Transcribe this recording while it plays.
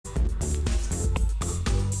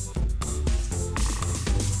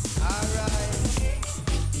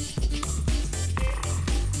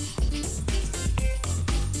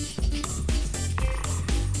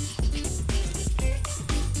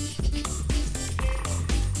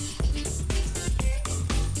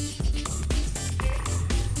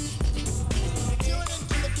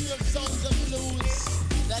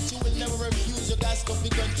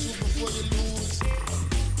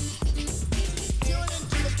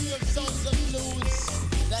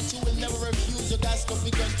refuse, you got to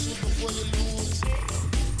be control before you lose.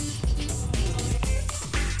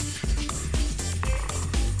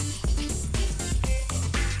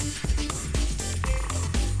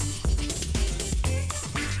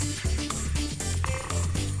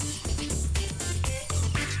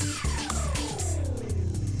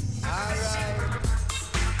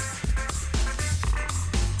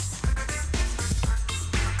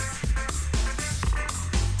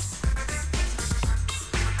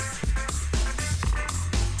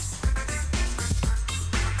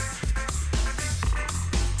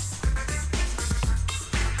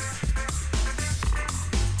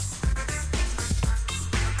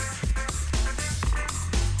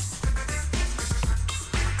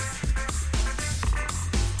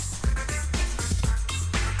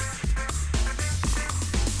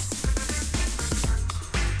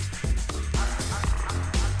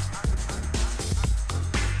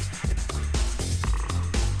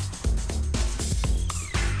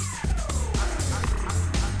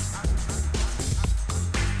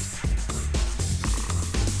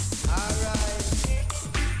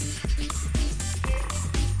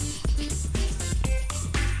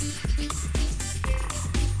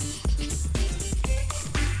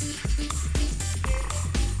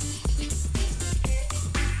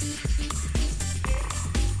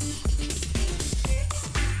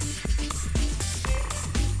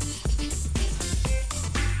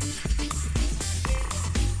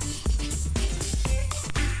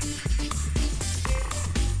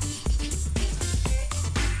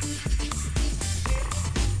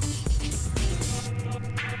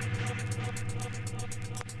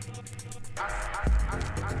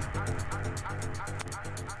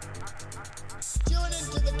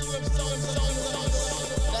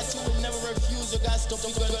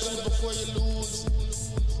 Before you lose.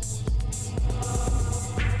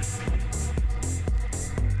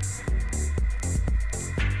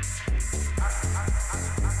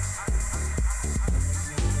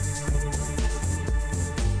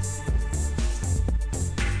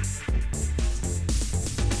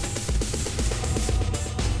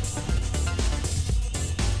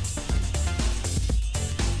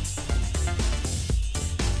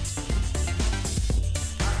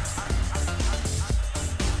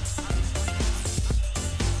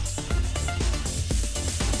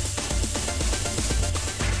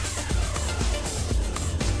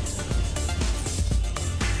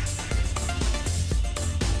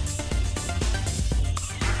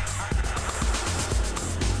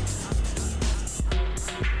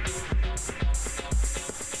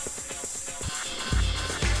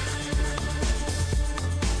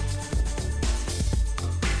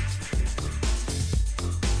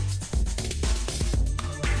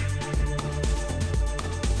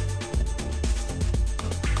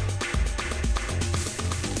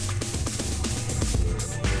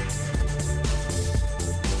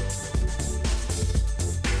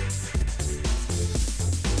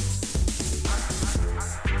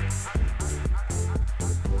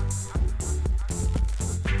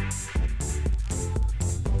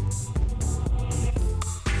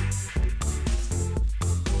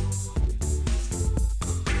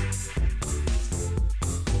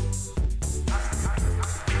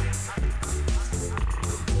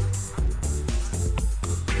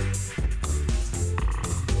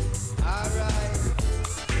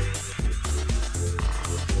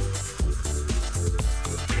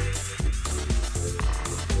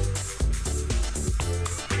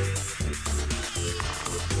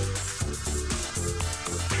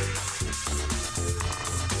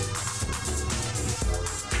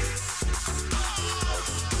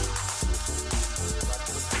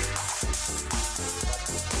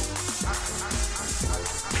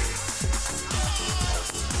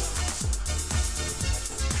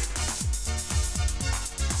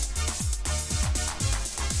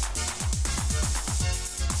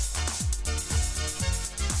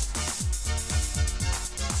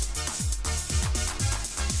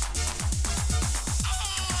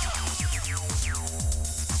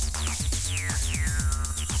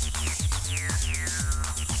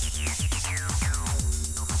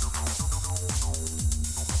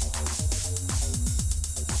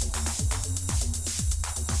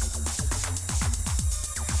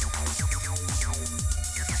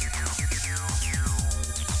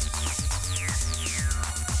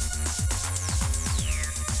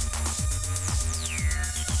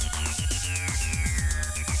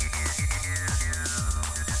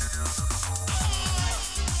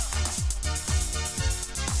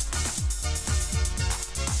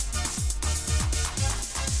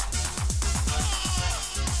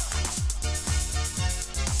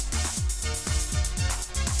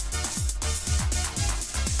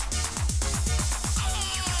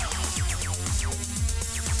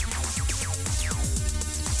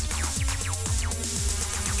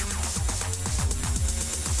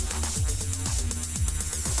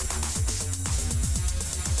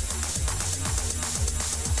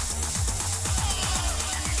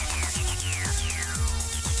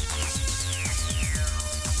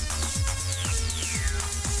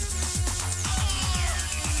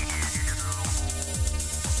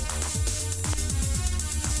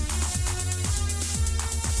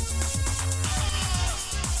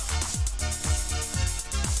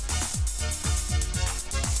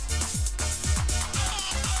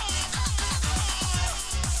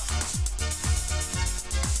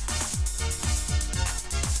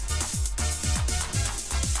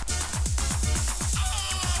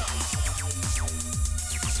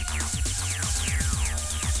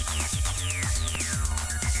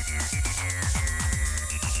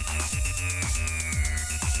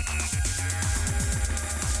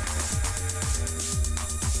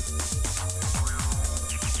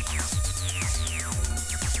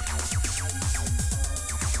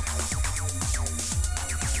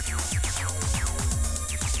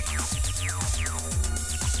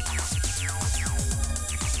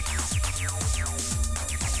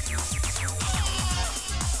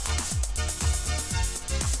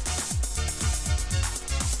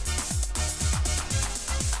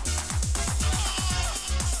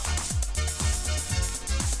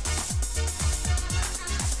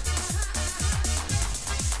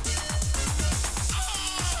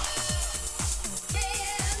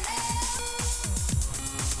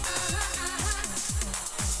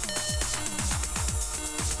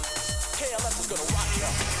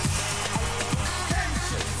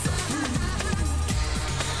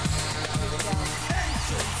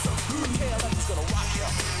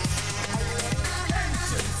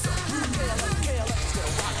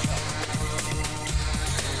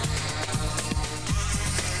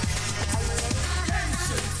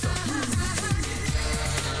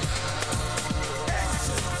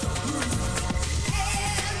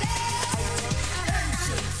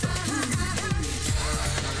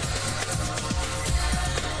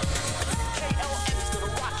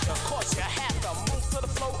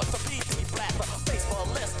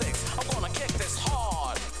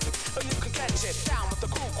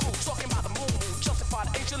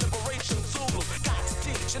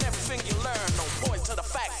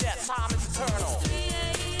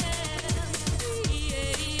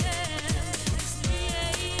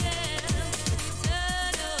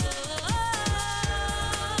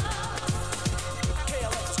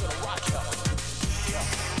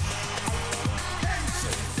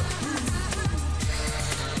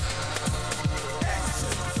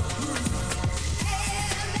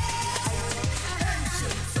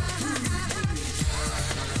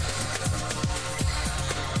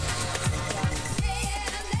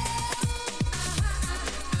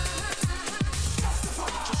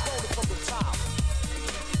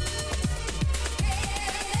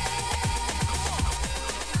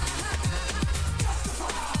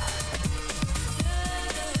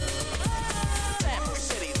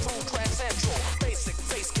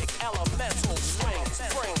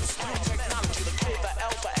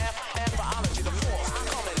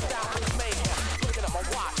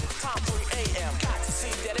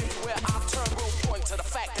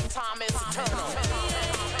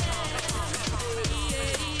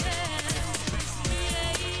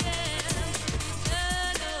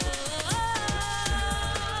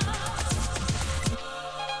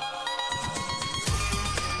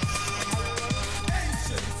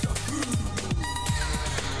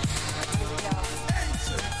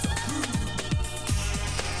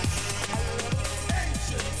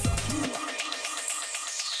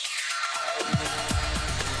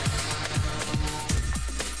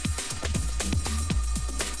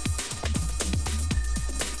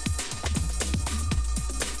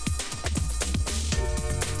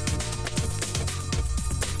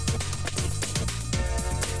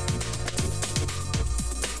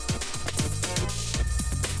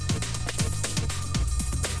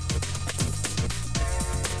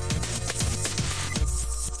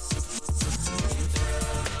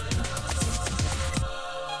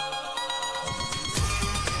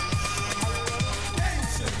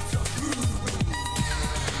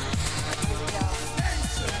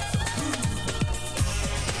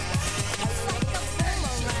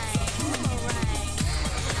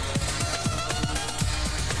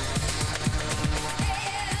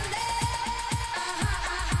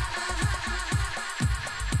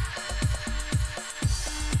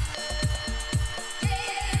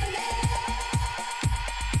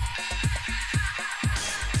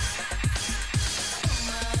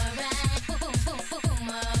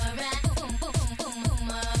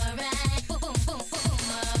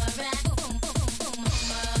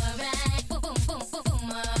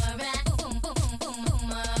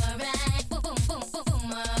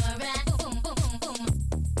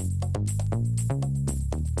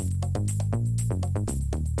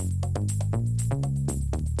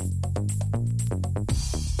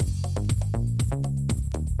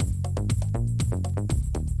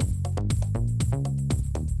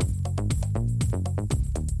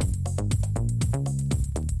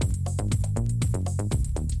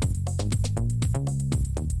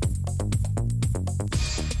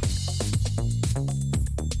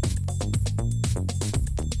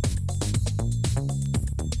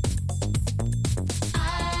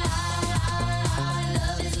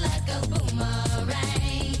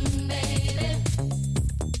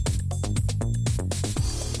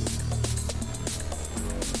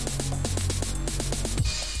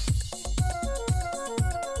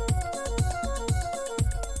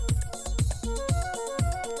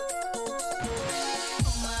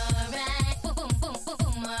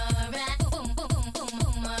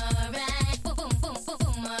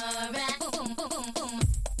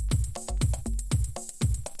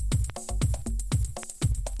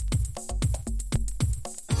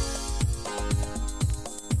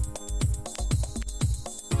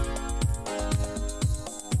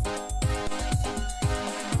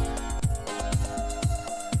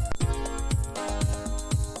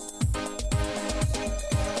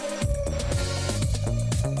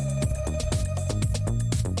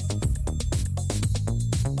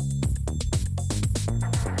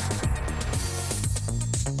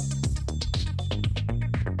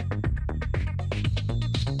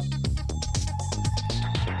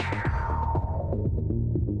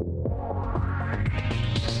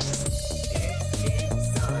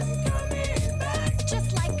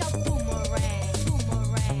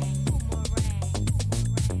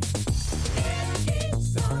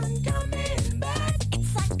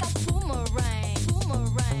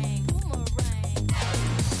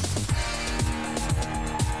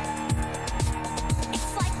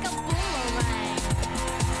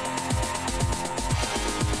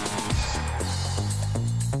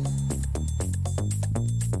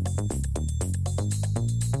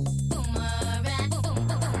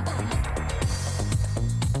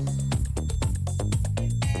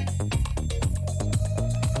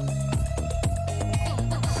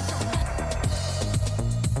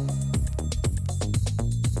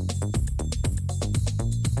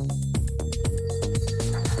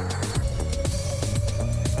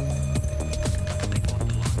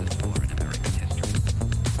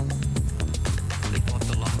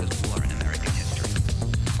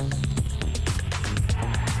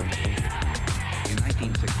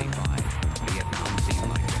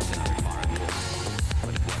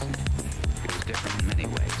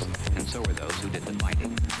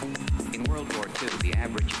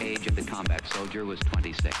 Was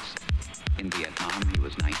 26. In Vietnam, he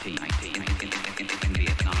was 19. In Vietnam, he was 19. In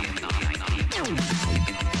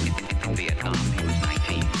Vietnam, he was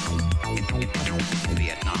 19. In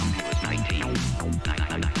Vietnam, he was 19.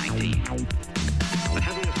 19. The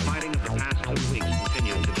heaviest fighting of the past 2 weeks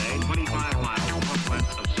continued today, 25 miles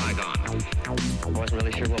northwest of Saigon. I wasn't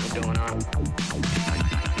really sure what was going on.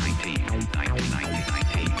 19.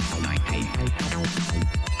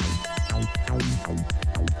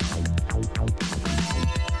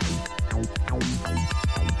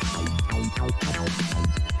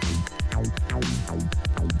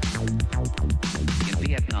 In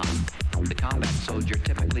Vietnam, the combat soldier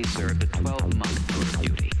typically served a 12-month tour of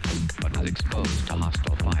duty, but was exposed to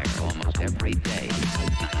hostile fire almost every day.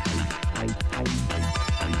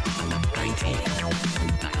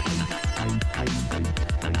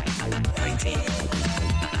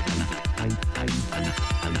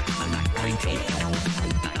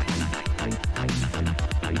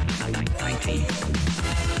 19.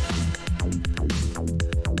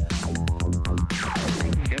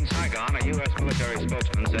 In Saigon, a U.S. military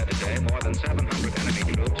spokesman said today more than 700 enemy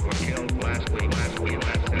troops were killed last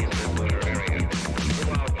season in the border area.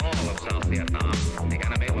 Throughout all of South Vietnam, the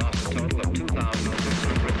enemy lost a total of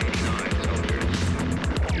 2,689 soldiers.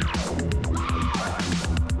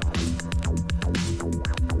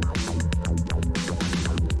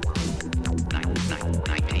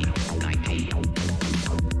 19.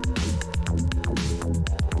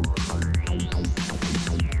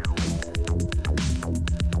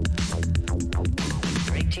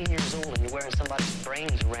 You're 18 years old and you're wearing somebody's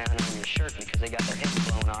brains around on your shirt because they got their heads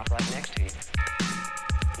blown off right next to you.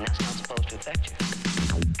 And that's not supposed to affect you.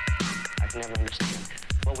 I can never understand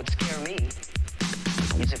that. What would scare me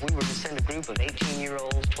is if we were to send a group of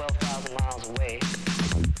 18-year-olds 12,000 miles away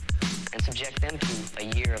and subject them to a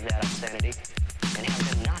year of that obscenity and have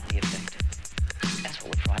them not be affected. That's what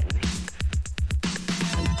would frighten me.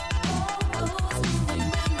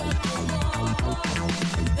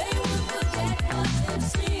 They will forget what they've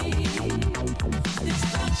seen.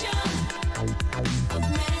 Destruction of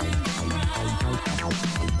men in the ground,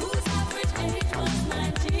 whose average age was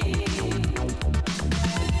 19.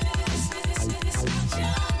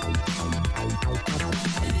 Destruction.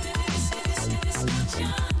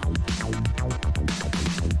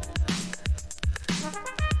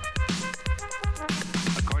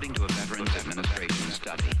 According to a Veterans Administration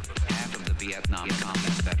study, half of the Vietnam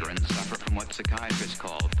combat veterans suffer from what psychiatrists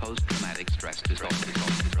call post-traumatic stress disorder.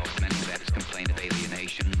 Many vets complain of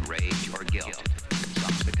alienation, rage, or guilt.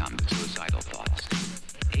 Some succumb to suicidal thoughts.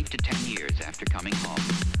 8 to 10 years after coming home,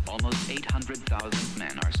 almost 800,000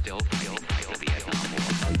 men are still fighting the Vietnam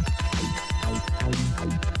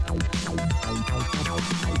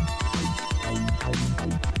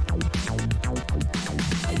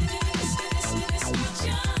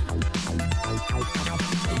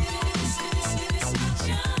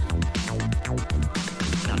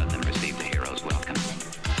None of them received the hero's welcome.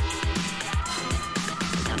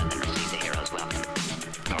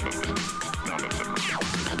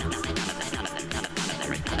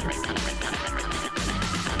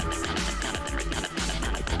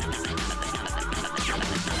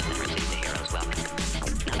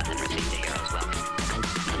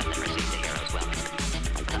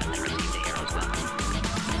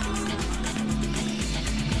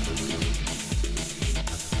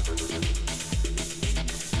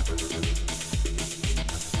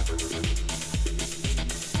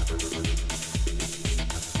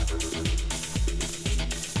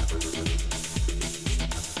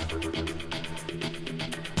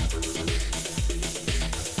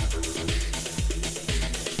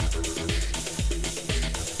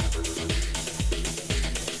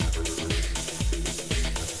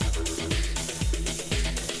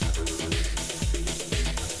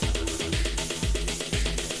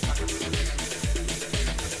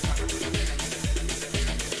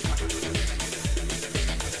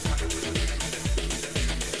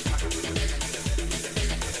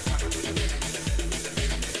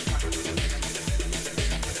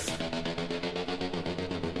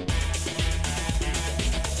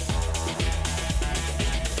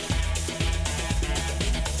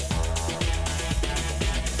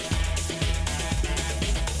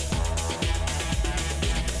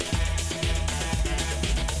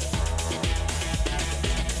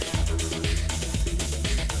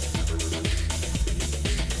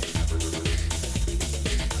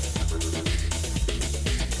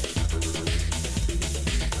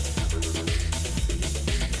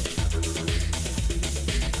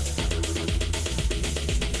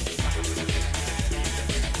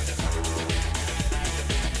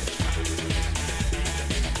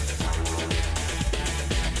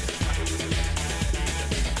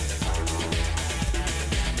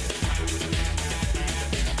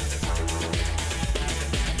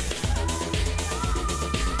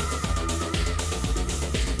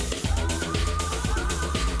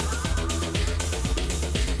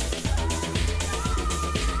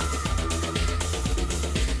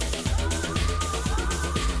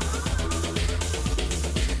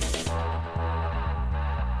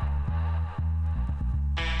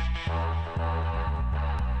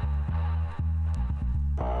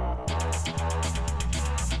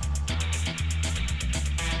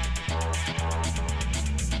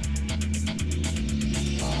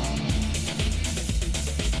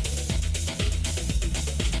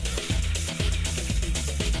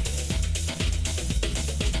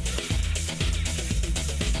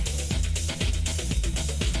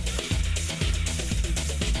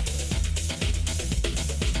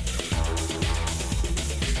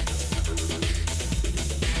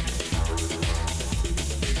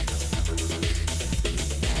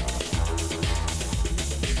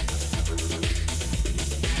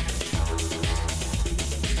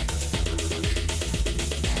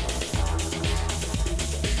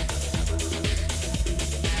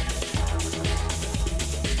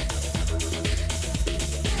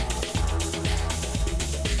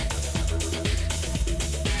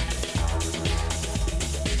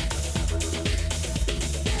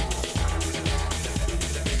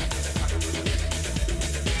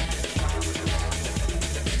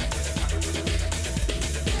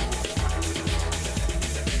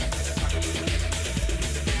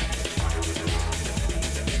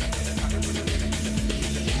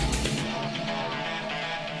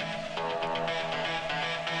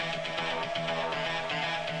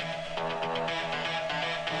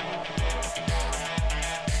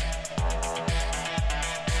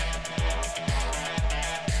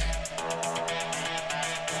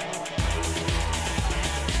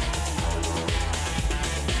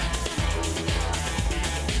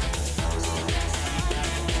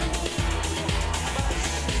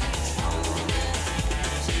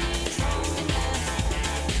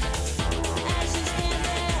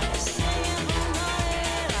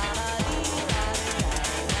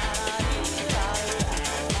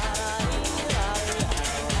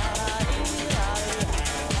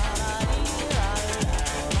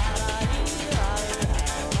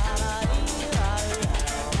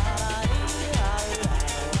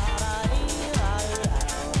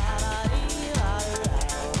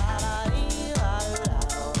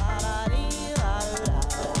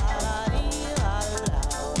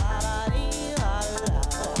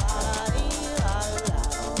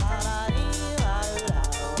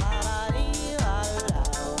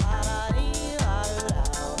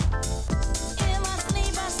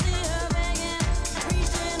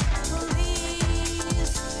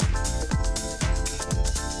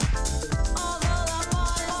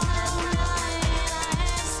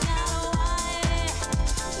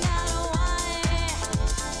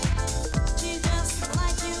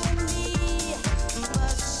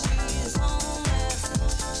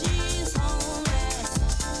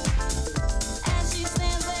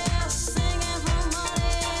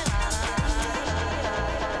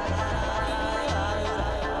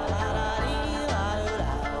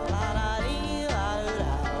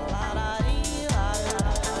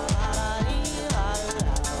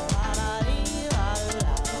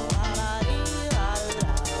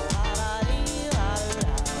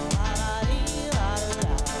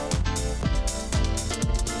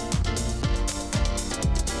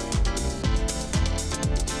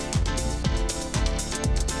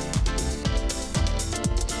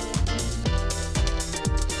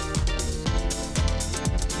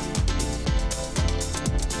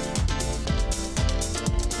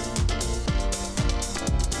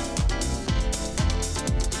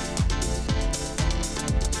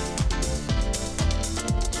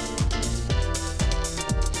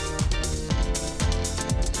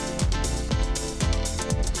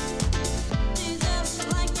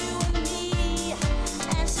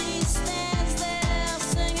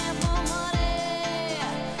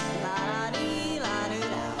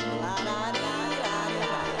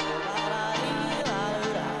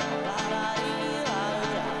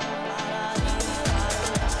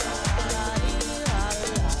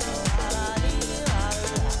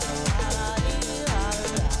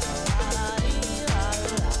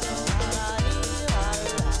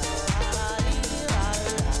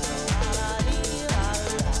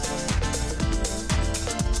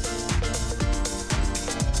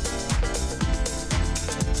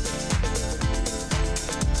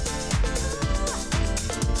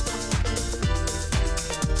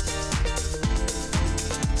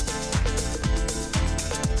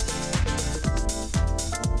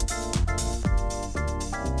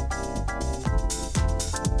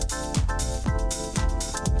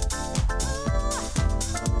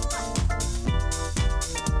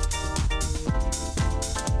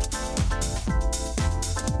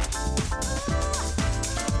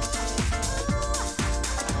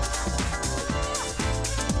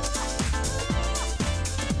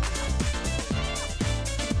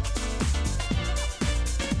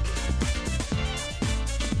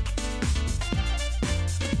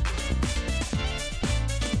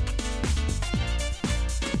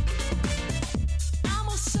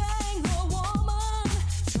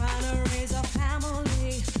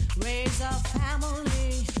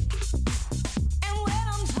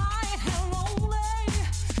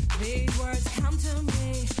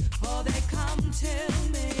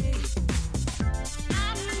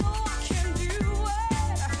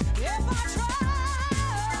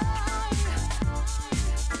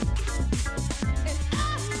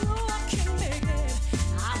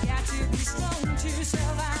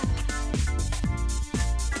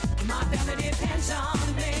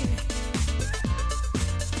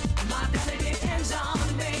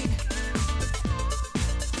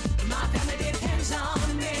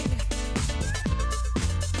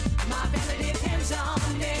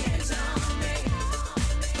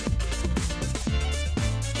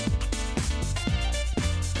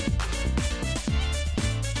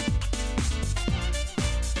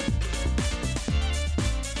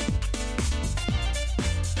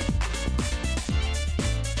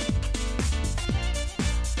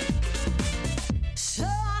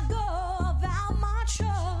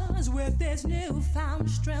 this newfound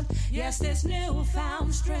strength. Yes, this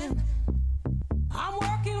newfound strength. I'm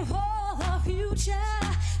working for the future,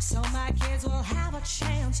 so my kids will have a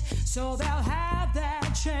chance, so they'll have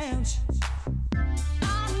that chance.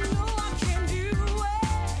 I know I can do it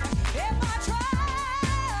if I try.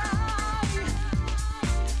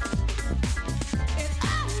 And I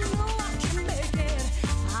know I can make it.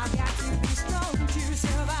 I got to be strong to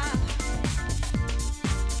survive.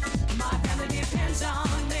 My family depends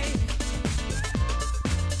on me.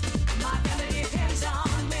 My family depends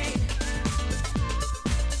on me.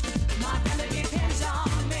 My family depends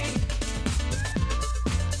on me.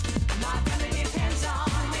 My family depends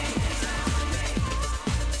on me.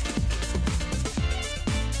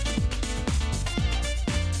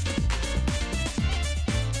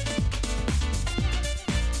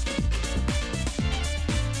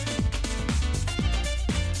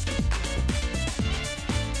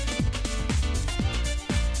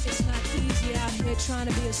 It's not easy out here trying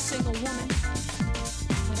to be a single woman,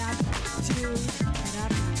 but I do what I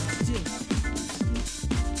do.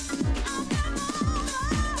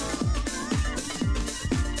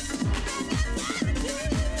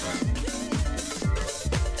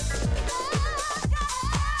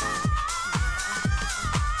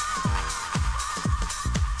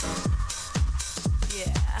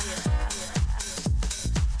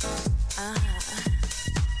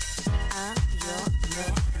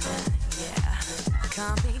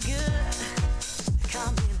 Can't be good,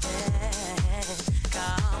 can't be bad,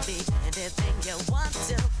 can't be anything you want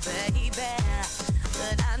to, baby.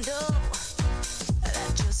 But I know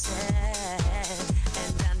that you're sad,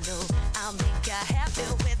 and I know I'll make you happy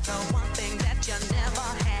with the one thing that you never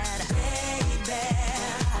had, baby.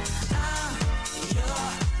 I'm your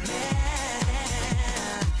man.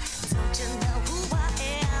 Don't you know who I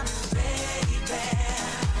am, baby?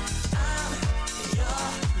 I'm your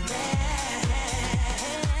man.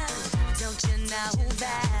 Don't you know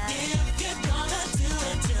that? If you're gonna do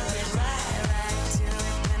it right, right, do it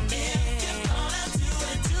with me. If you're gonna do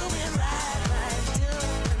it right, right, do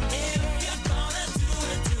it with me. If you're gonna do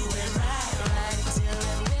it right, right, do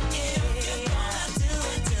it with me. If you're gonna do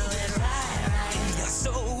it right, right. You're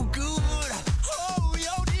so good, oh,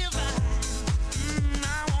 you're divine. I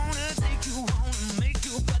wanna take you home and make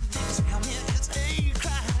you, but they tell me it's a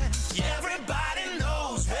crime. Everybody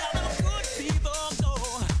knows where the good people go,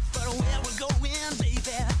 but where we're going,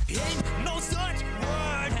 baby, ain't no such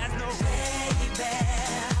word as no baby.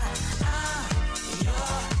 I'm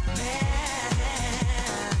your man.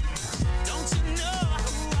 Don't you know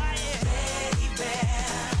who I am, baby?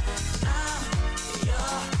 I'm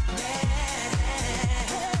your man.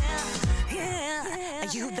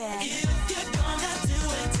 Yeah, you bet. If you're gonna do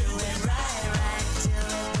it right, right, do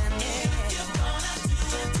it with me. If you're gonna do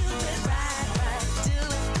it right, right, do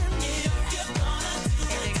it with me. If you're gonna do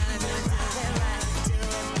it right, do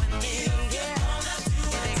it with me. If you're gonna do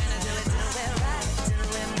it right, do it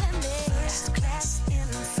with me. First class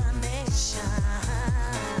information,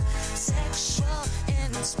 sexual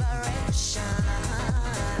inspiration,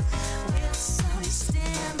 with some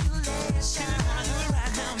stimulation. Do it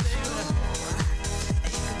right now, baby.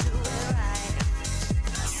 You can do it right.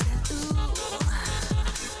 I said, ooh.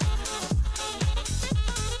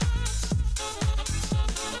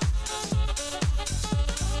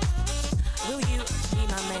 Will you be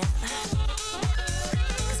my man?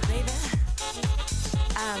 'Cause baby,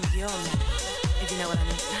 I'm your man, if you know what I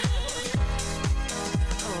mean.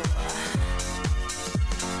 Oh,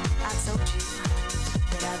 I told you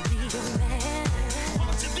that I'd be your man.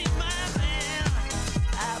 Won't you be my man?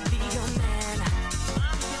 I'll be your man.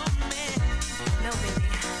 I'm your man. No, baby,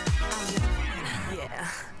 I'm your man. Yeah.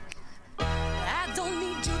 I don't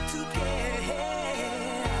need you to care.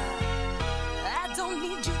 I don't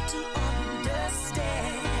need you to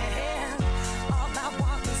understand. All I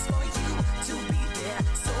want is for you to be there.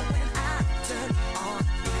 So when I turn on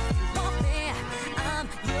you,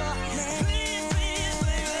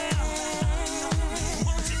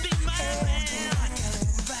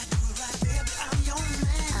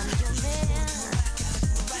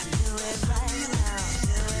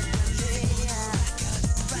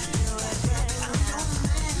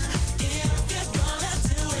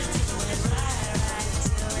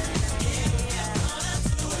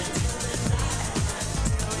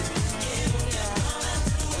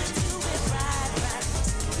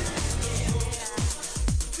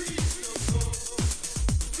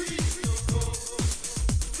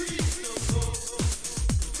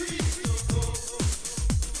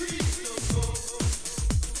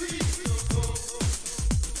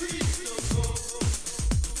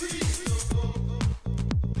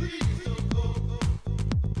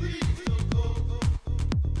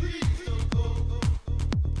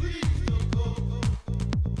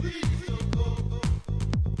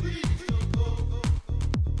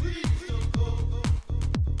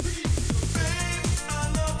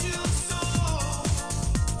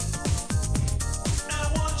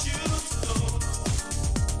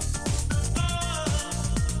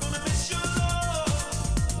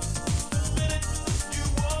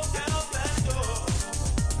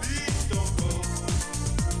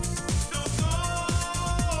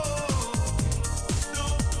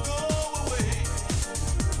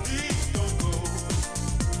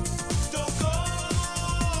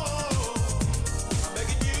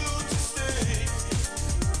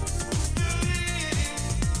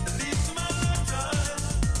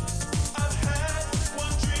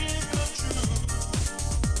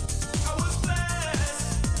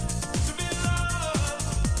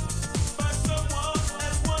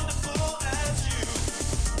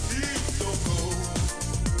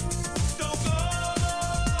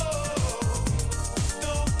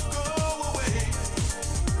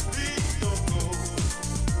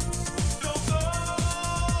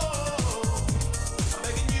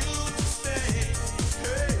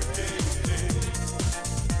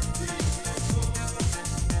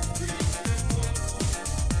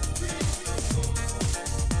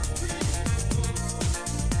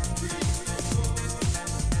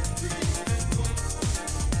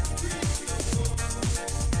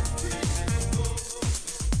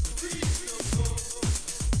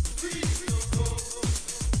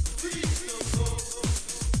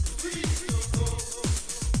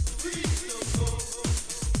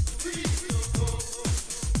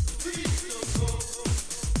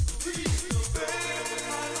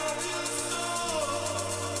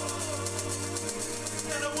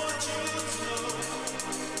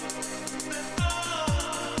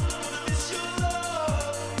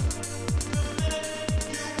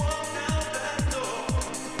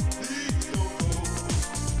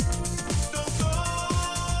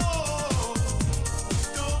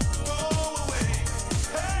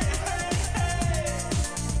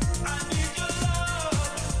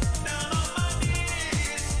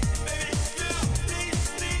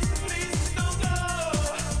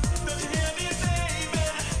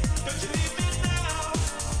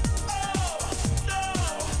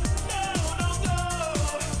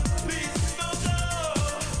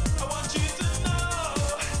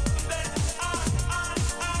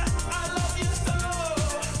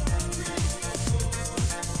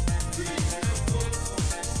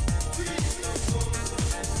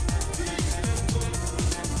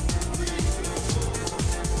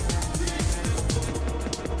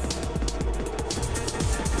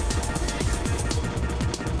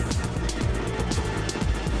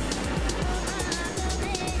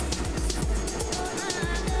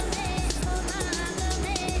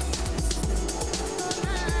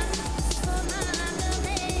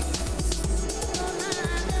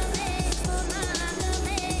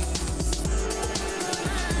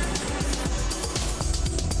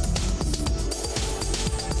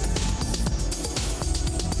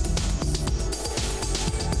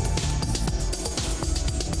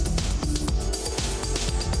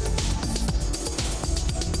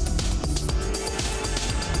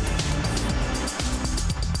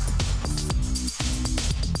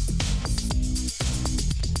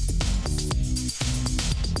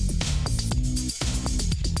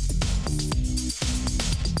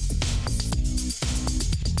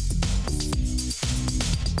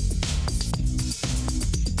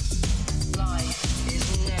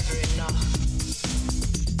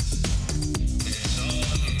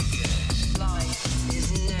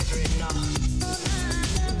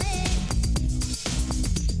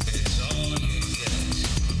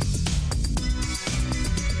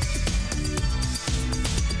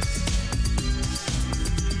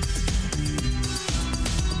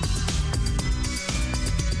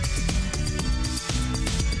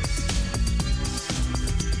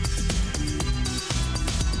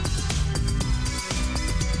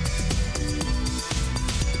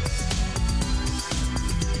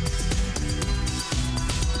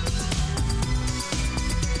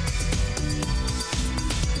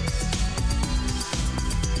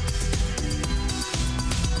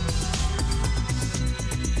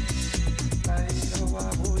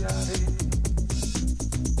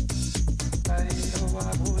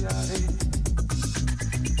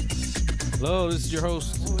 Hello, this is your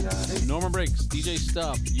host, Norman Briggs, DJ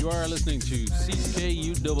Stop. You are listening to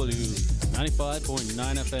CKUW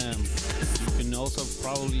 95.9 FM. You can also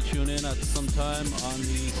probably tune in at some time on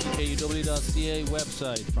the ckuw.ca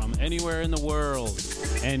website from anywhere in the world.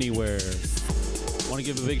 Anywhere. I want to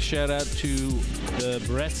give a big shout out to the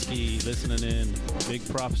Bretsky listening in. Big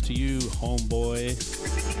props to you, homeboy.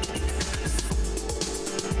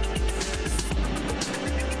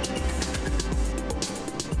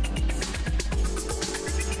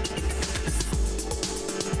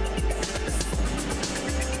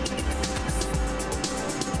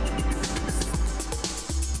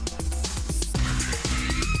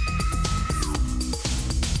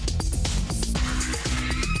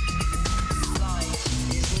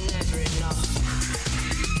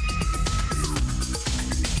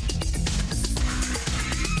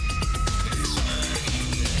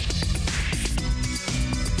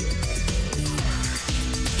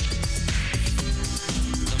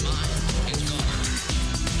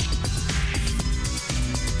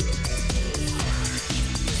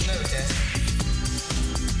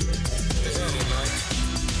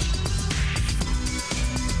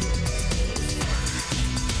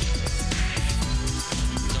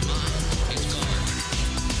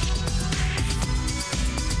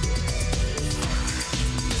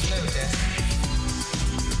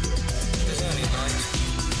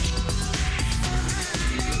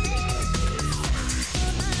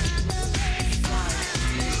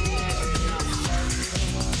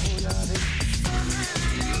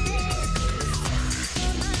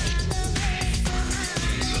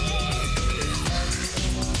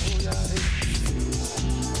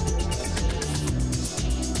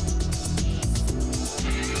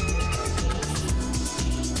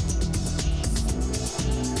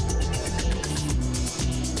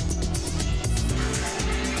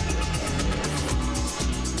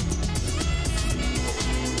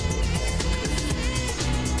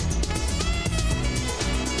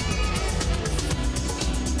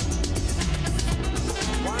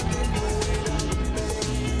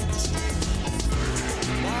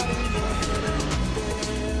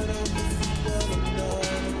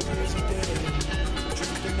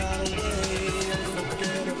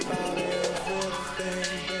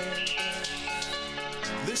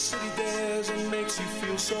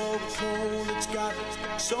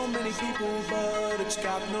 So many people, but it's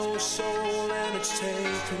got no soul, and it's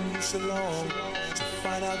taken you so long to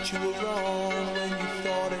find out you were wrong when you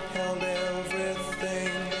thought it held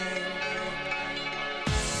everything.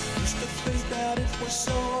 Used to think that it was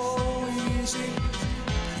so easy.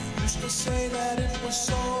 Used to say that it was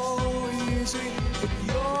so easy, but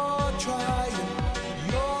you're trying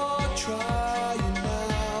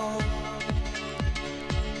now.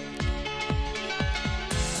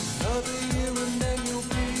 Another year and then you'll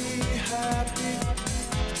be happy.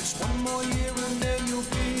 Just one more year and then you'll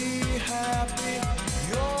be happy.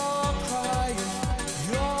 You're crying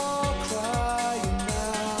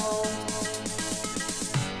now.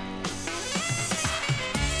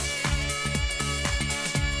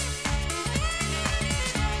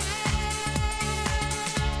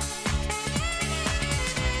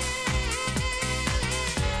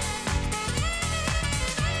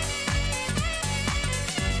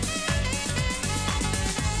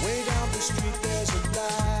 Way down the street there's a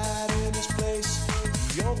light in his place.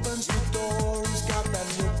 He opens the door, he's got that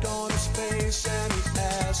look on his face, and he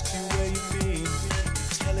asks you where you've been. You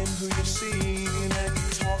tell him who you've seen, and you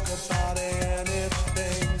talk about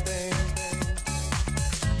anything.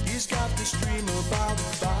 He's got this dream about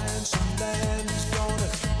buying some land. He's gonna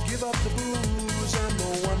give up the booze and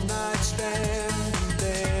the one night stand, and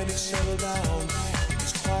then he settle down in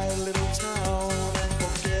his quiet little town and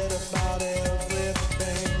forget about everything.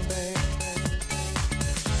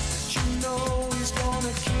 You know he's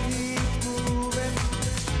gonna keep moving.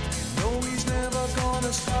 You know he's never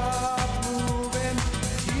gonna stop moving.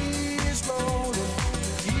 He's rolling,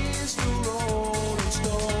 he's the rolling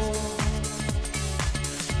stone.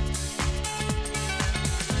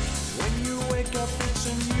 When you wake up, it's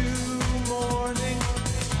a new morning.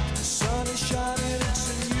 The sun is shining, it's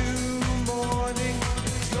a new morning.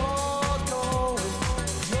 You're going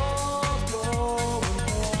home.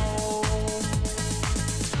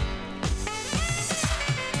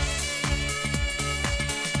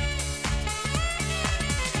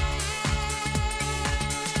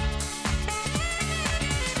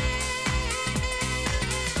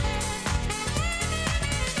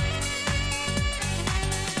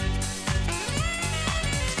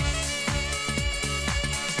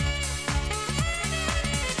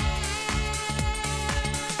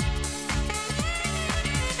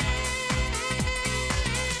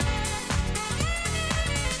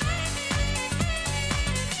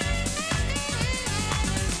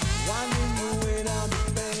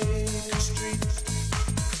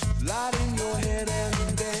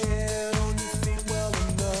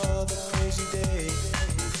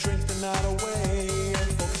 night away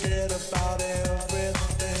and forget about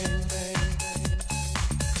everything.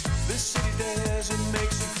 This city desert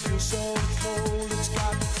makes you feel so cold. It's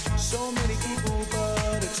got so many people,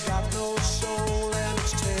 but it's got no soul, and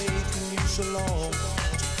it's taken you so long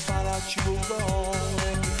to find out you were wrong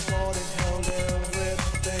when you thought it held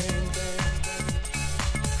everything.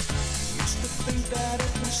 You used to think that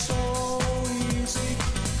it was so easy.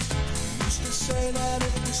 You used to say that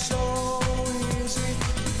it was so easy.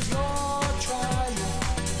 You're trying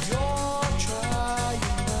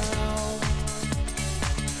now.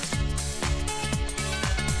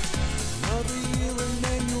 Another year and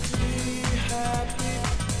then you'll be happy.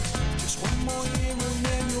 Just one more year and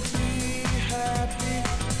then you'll be happy.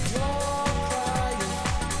 You're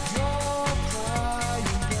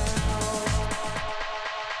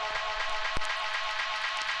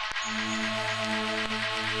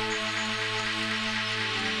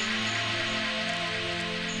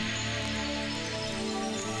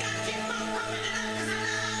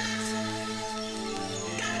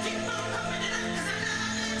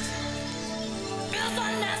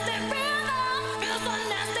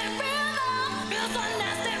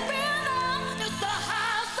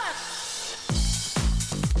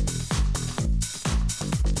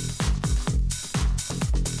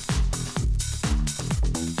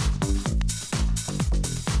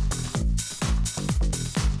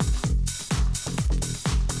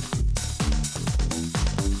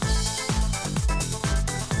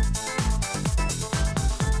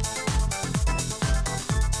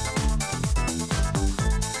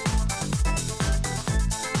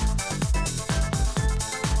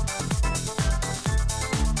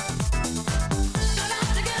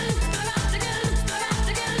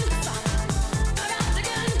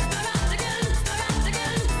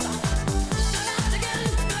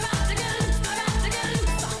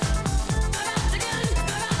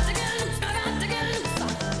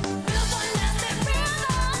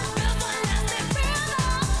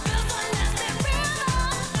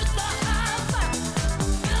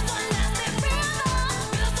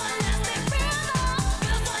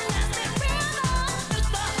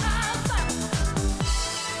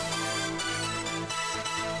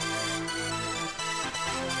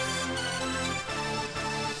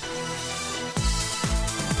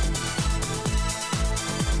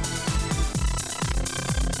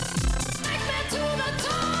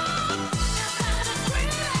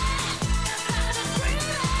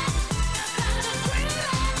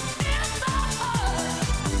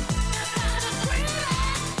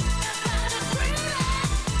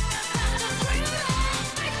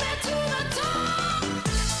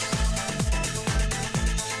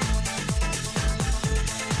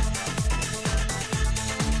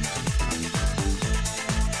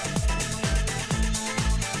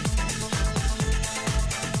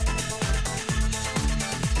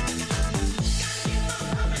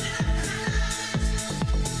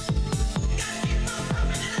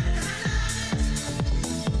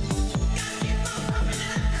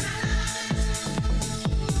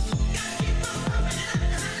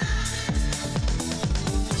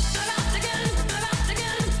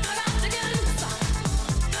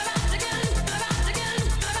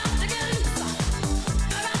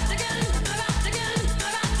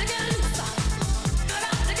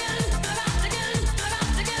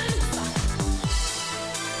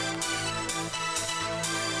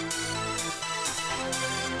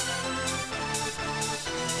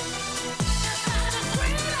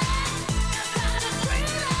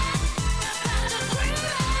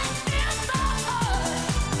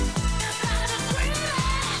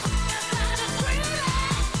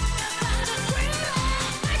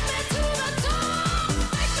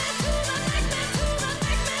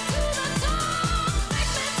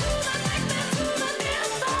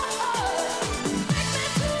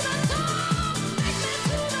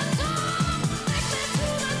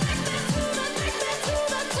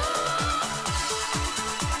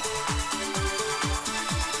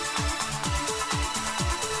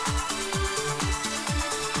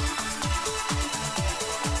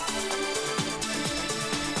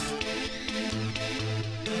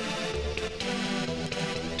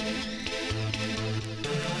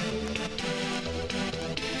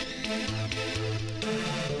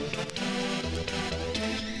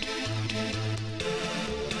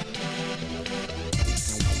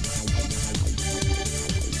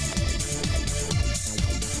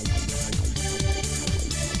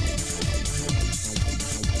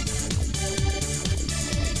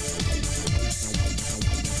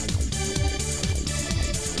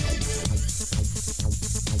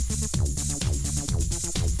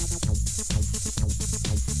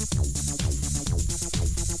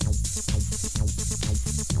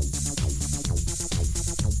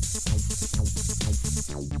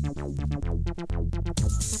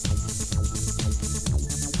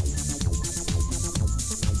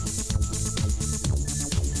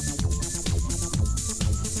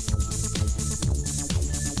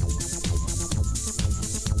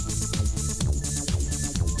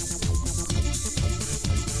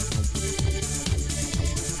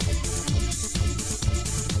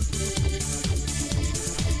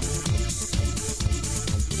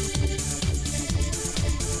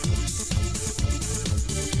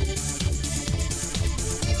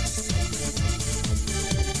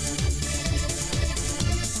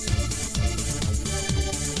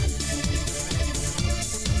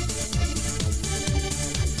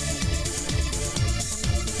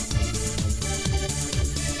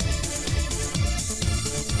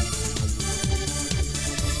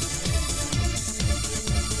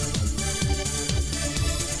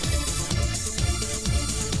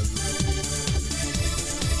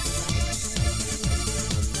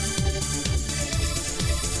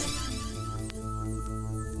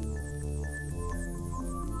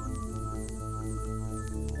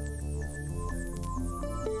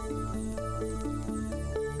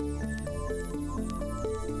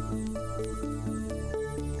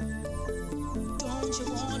Don't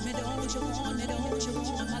you want me, don't you want me, don't you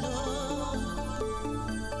want my love?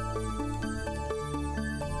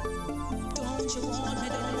 Don't you want me,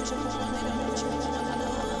 don't you want me, don't you want my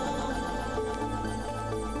love?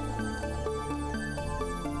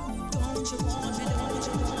 Don't you want me, don't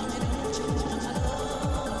you want me, don't you want my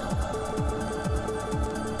love?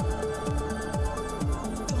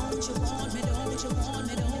 Don't you want me, don't you want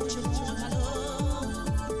me, don't you want my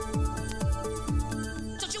love?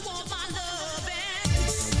 Don't you want my love?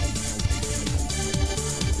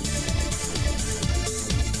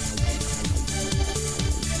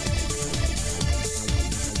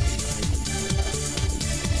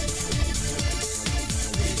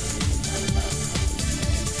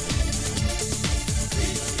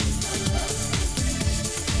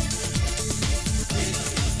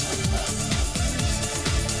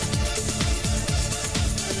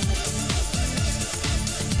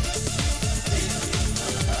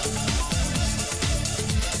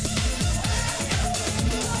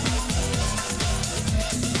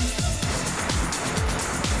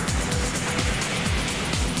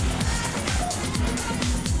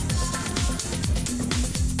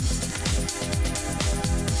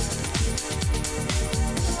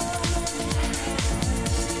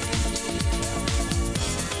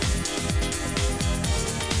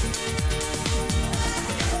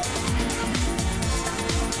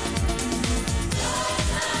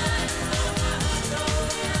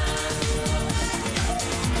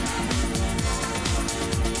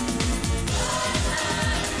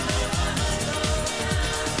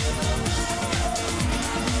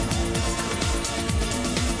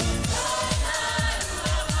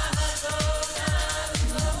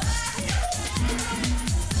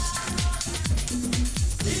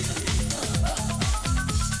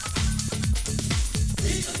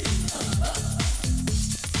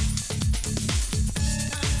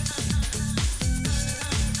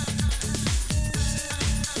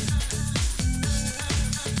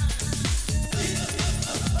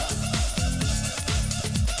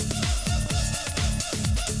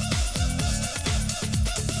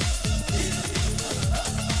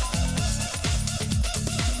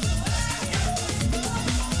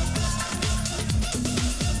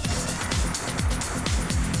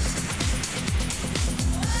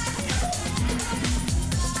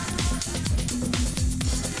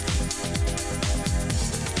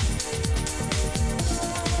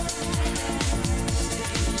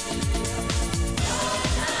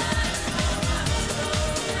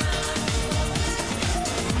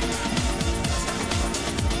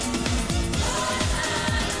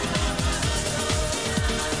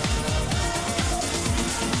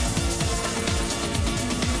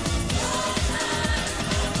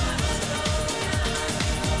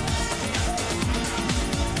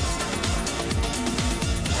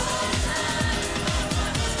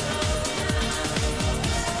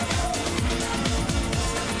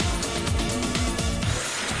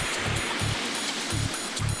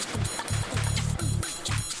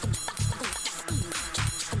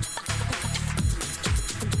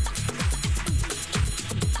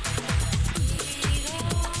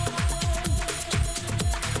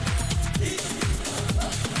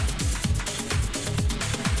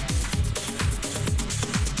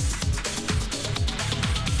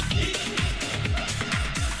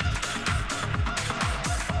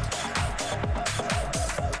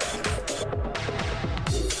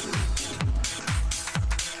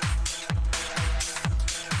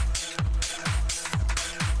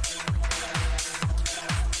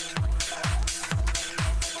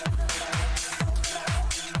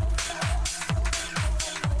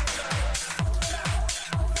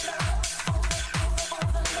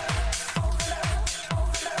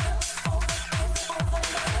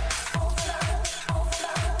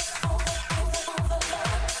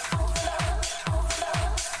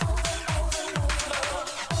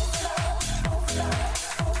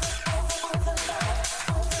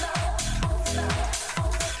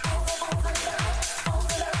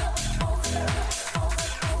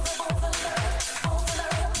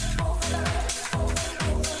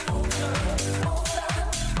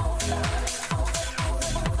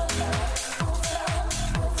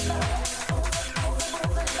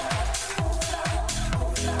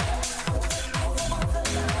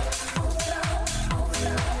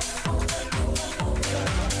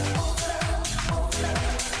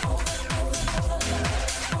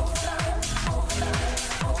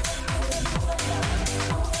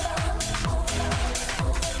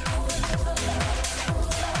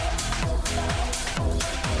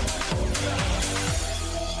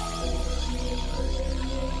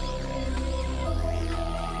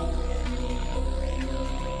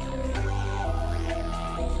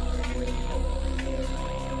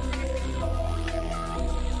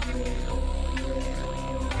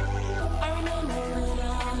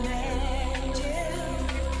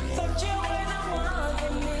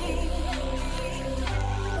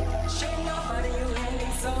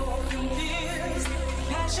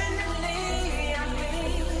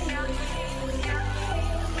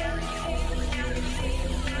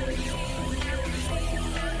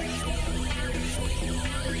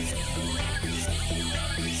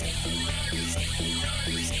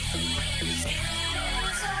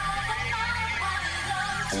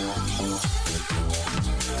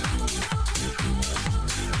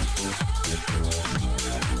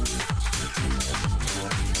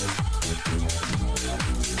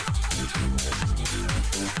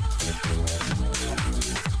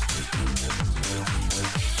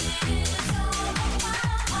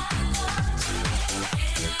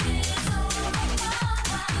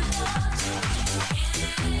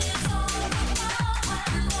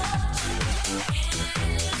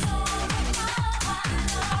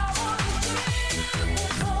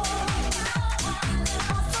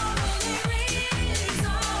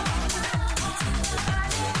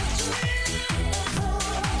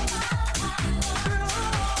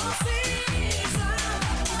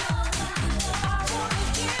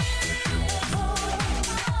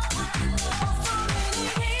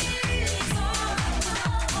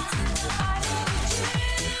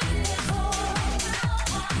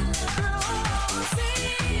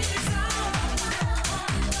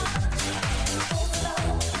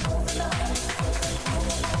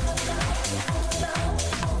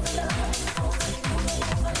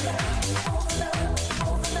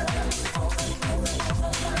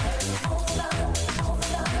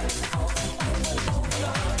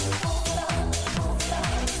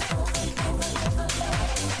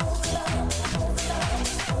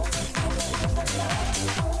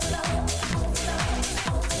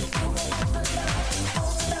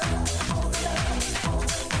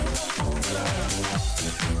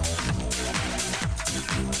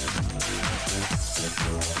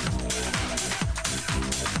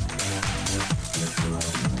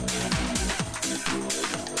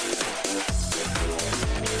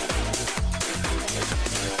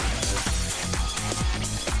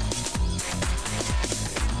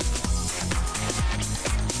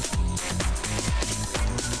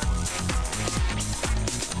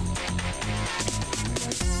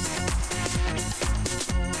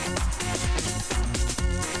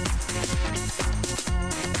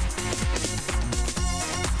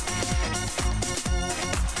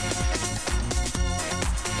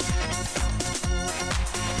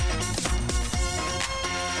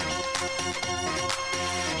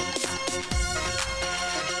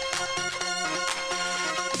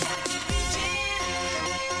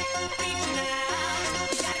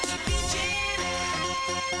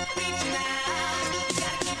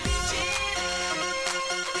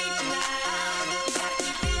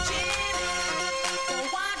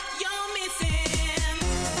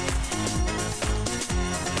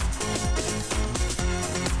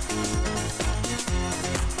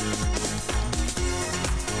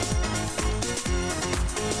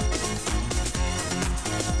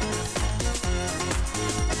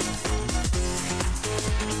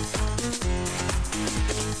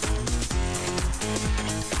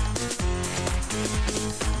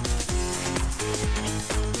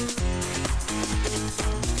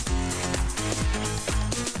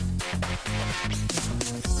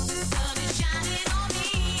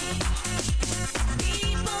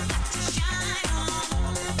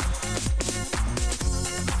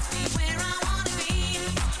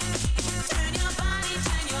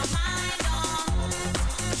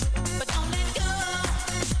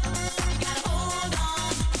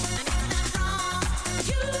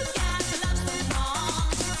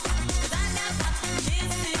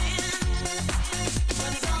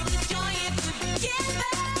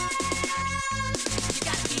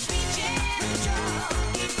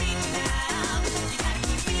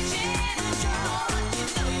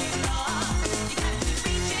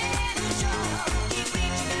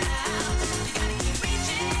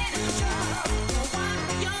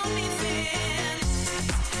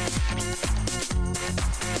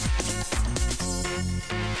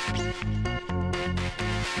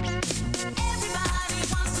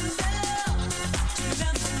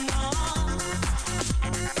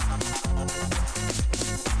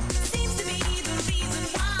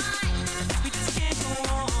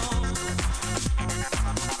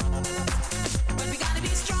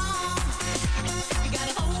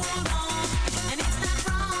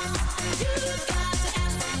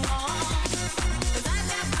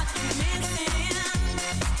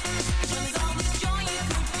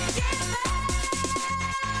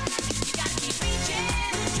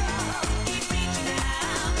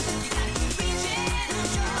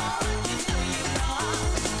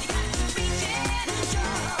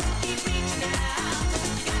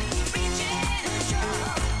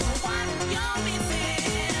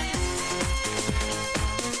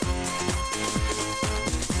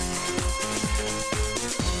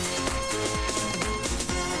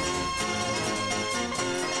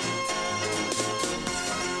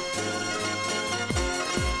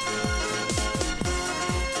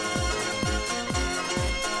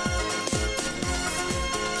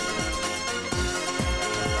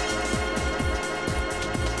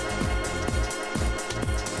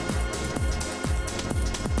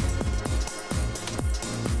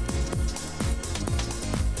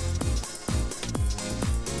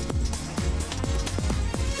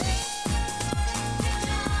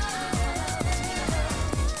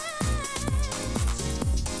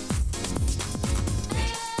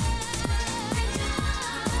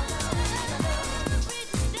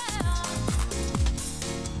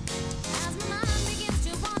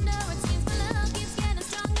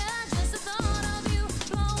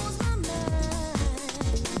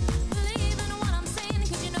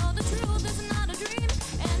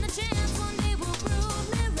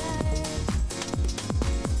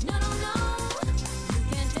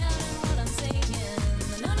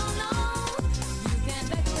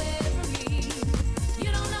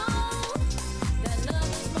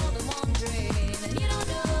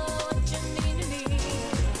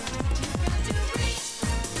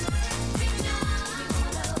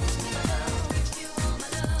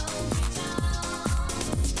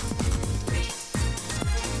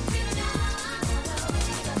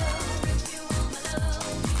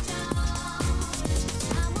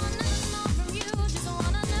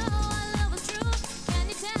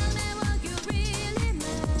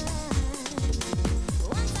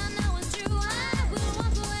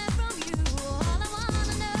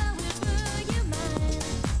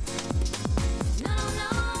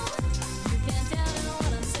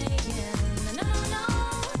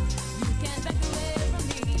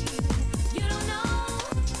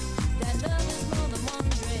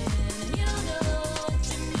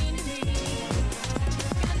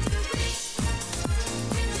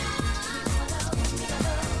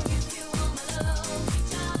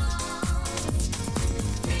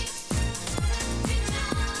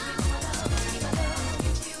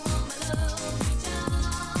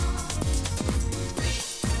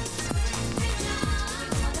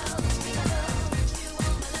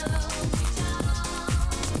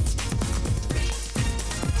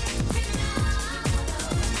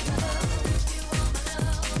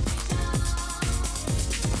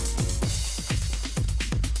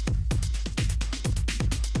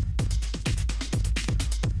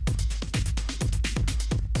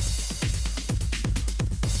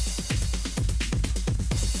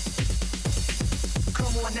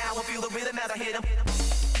 Come on now and feel the rhythm as I hit 'em.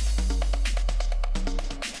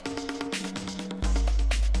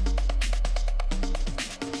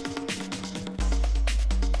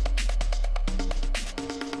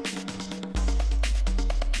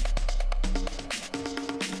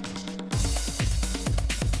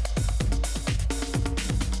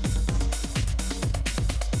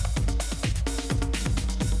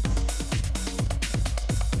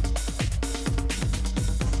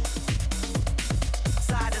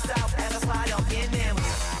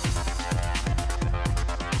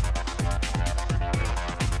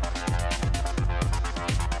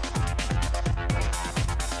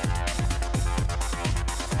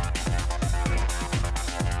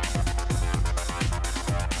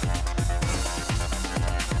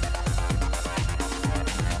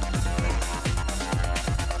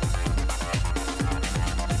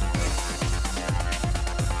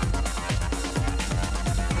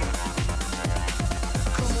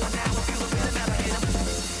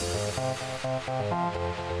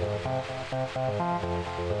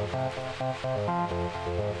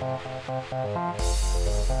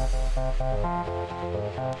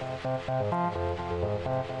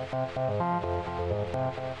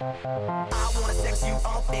 I wanna sex you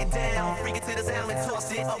up and down, freak it to the sound and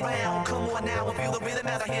toss it around. Come on now and feel the rhythm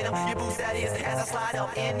as I hit 'em. Your boots that is as I slide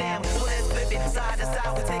up in them. So let's flip it side to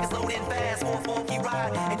side, we take it slow and fast for a funky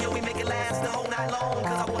ride. And yo, we make it last the whole night long,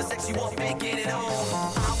 cause I wanna sex you up and get it on. I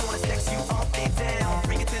wanna sex you up and down,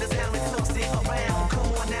 freak it to the sound and toss it around.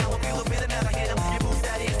 Come on now and feel the rhythm as I hit 'em. Your boots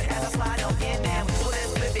that is as I slide up in them. So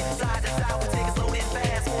let's flip it side to side,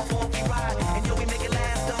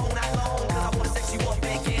 we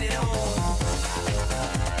take it slow and fast for a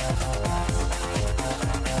funky ride. And yo, we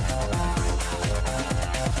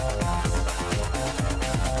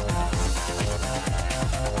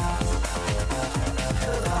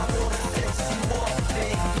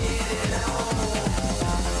it last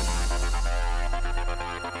the whole night long, cause I wanna sex you up and get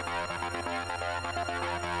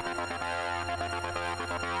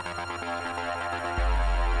it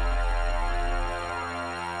on.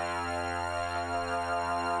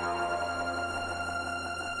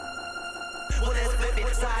 Well, let's flip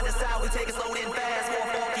it side to side, we take it slow and fast for a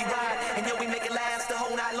funky ride. And yo, we make it last the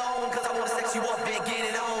whole night long, cause I wanna sex you up and get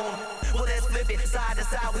it on. Well, let's flip it side to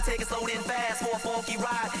side, we take it slow and fast for a funky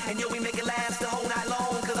ride. And yo, we make it last the whole night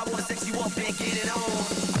long, cause I wanna sex you up and get it on.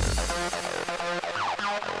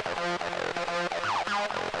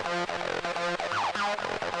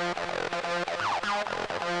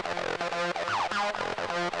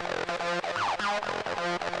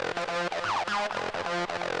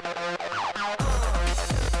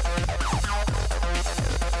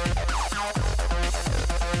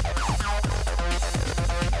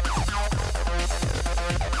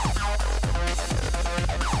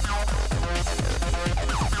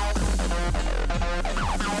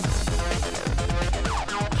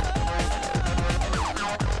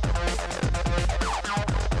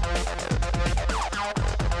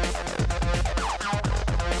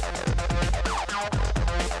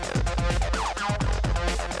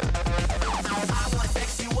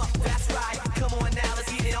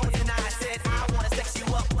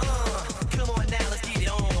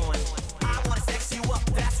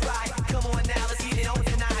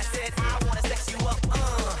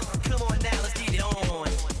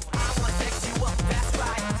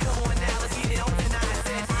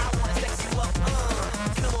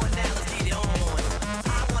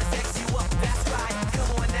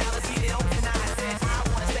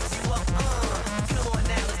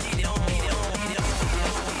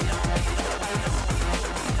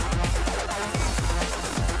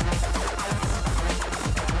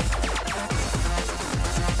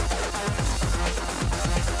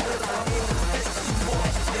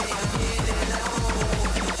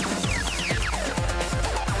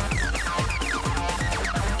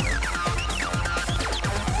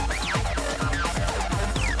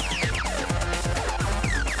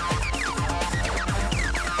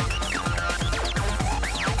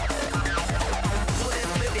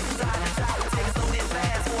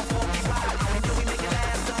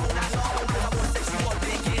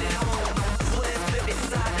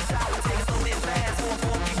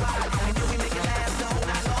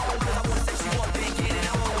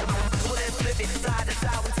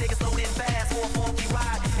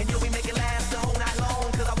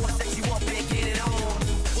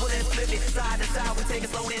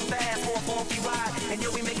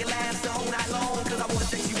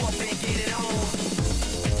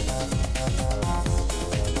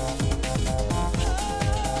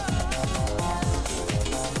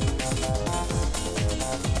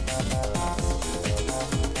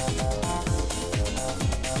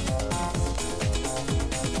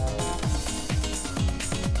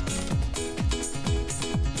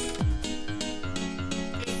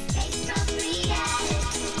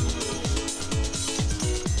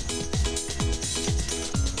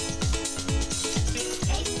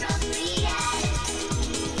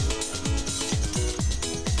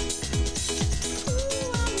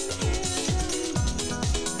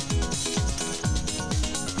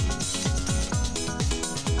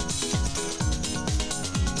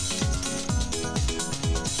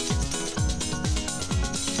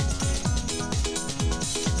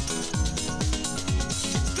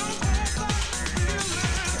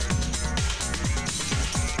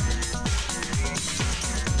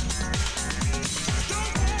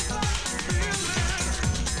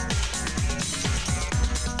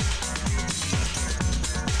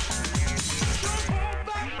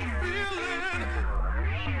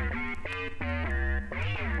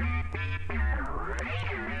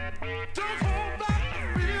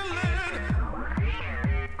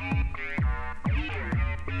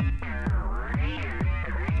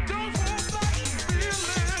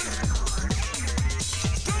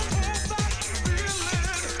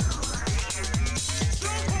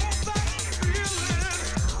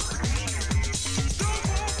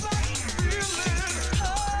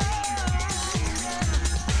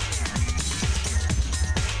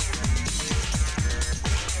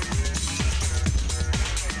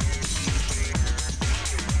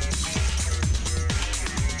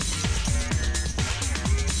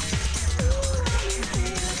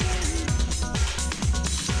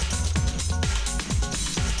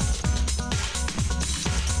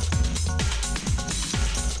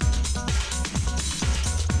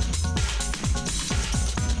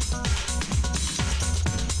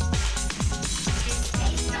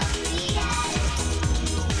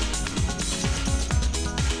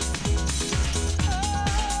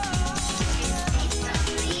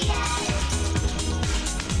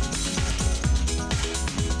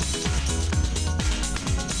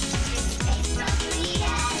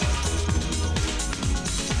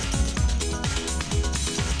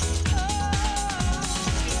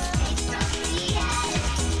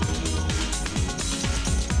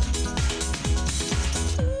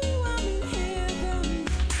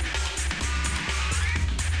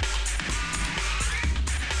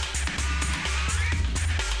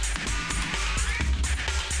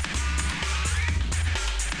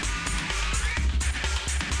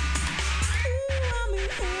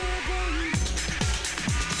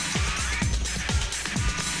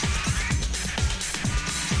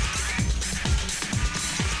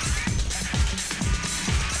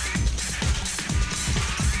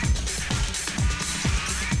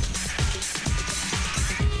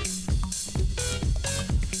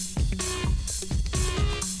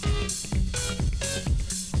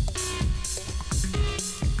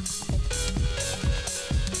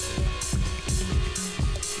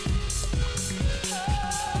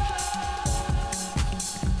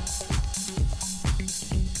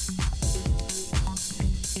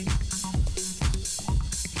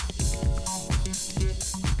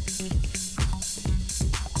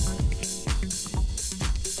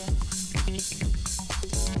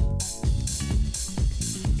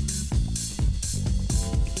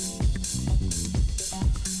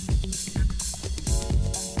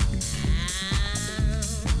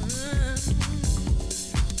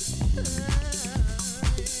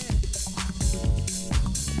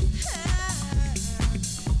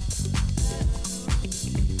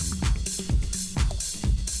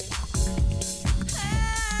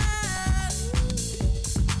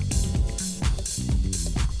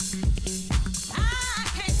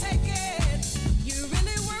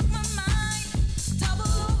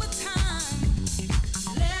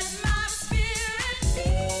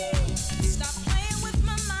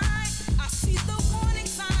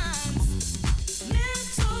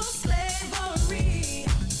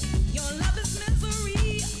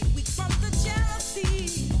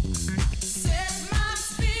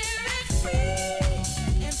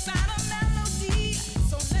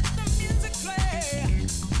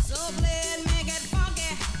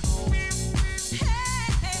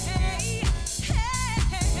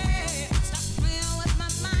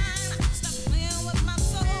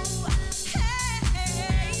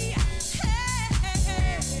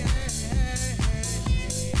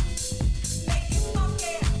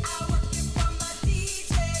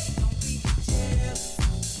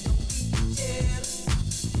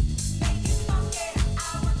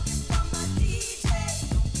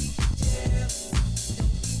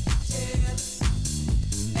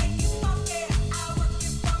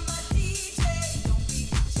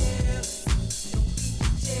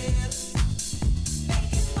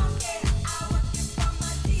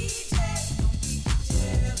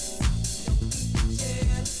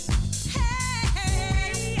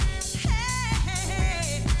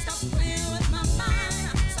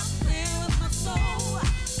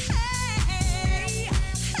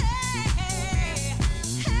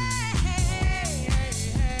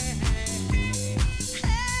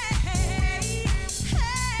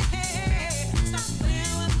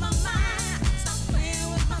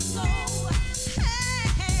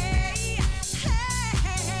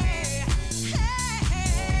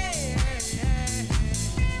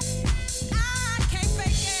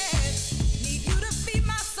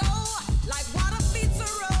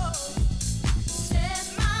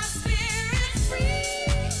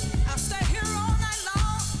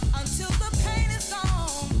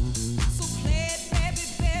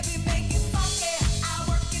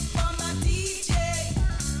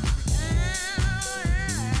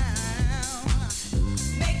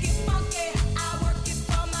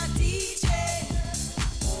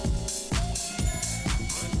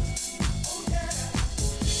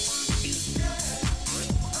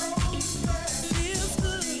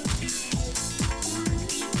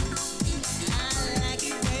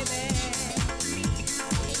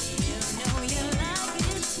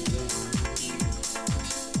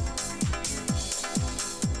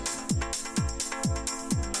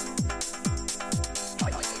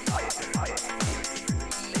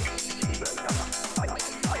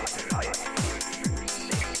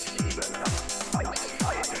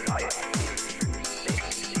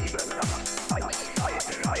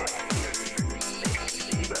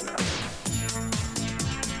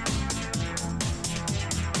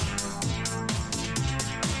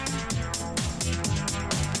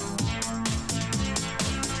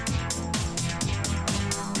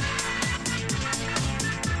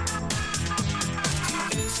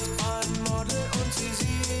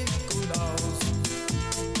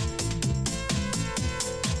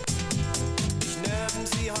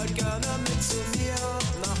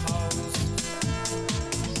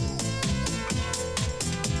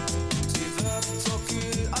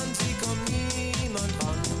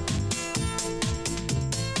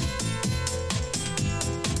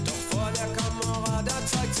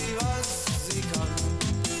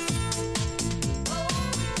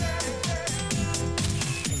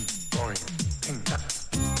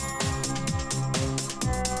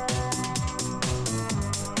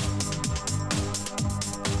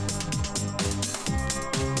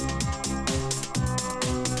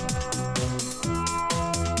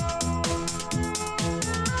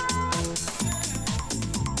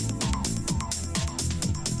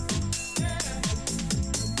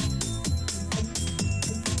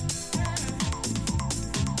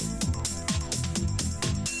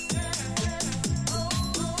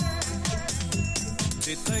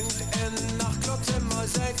 Sie trinkt in Nachtclubs immer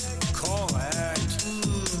Sekt, korrekt.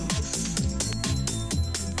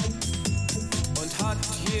 Und hat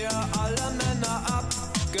hier alle Männer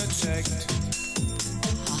abgecheckt.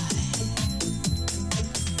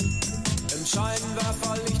 Im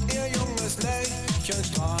Scheinwerferlicht ihr junges Lächeln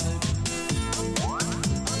strahlt.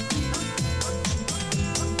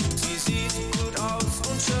 Sie sieht gut aus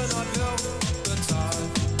und Schönheit wird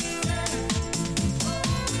bezahlt.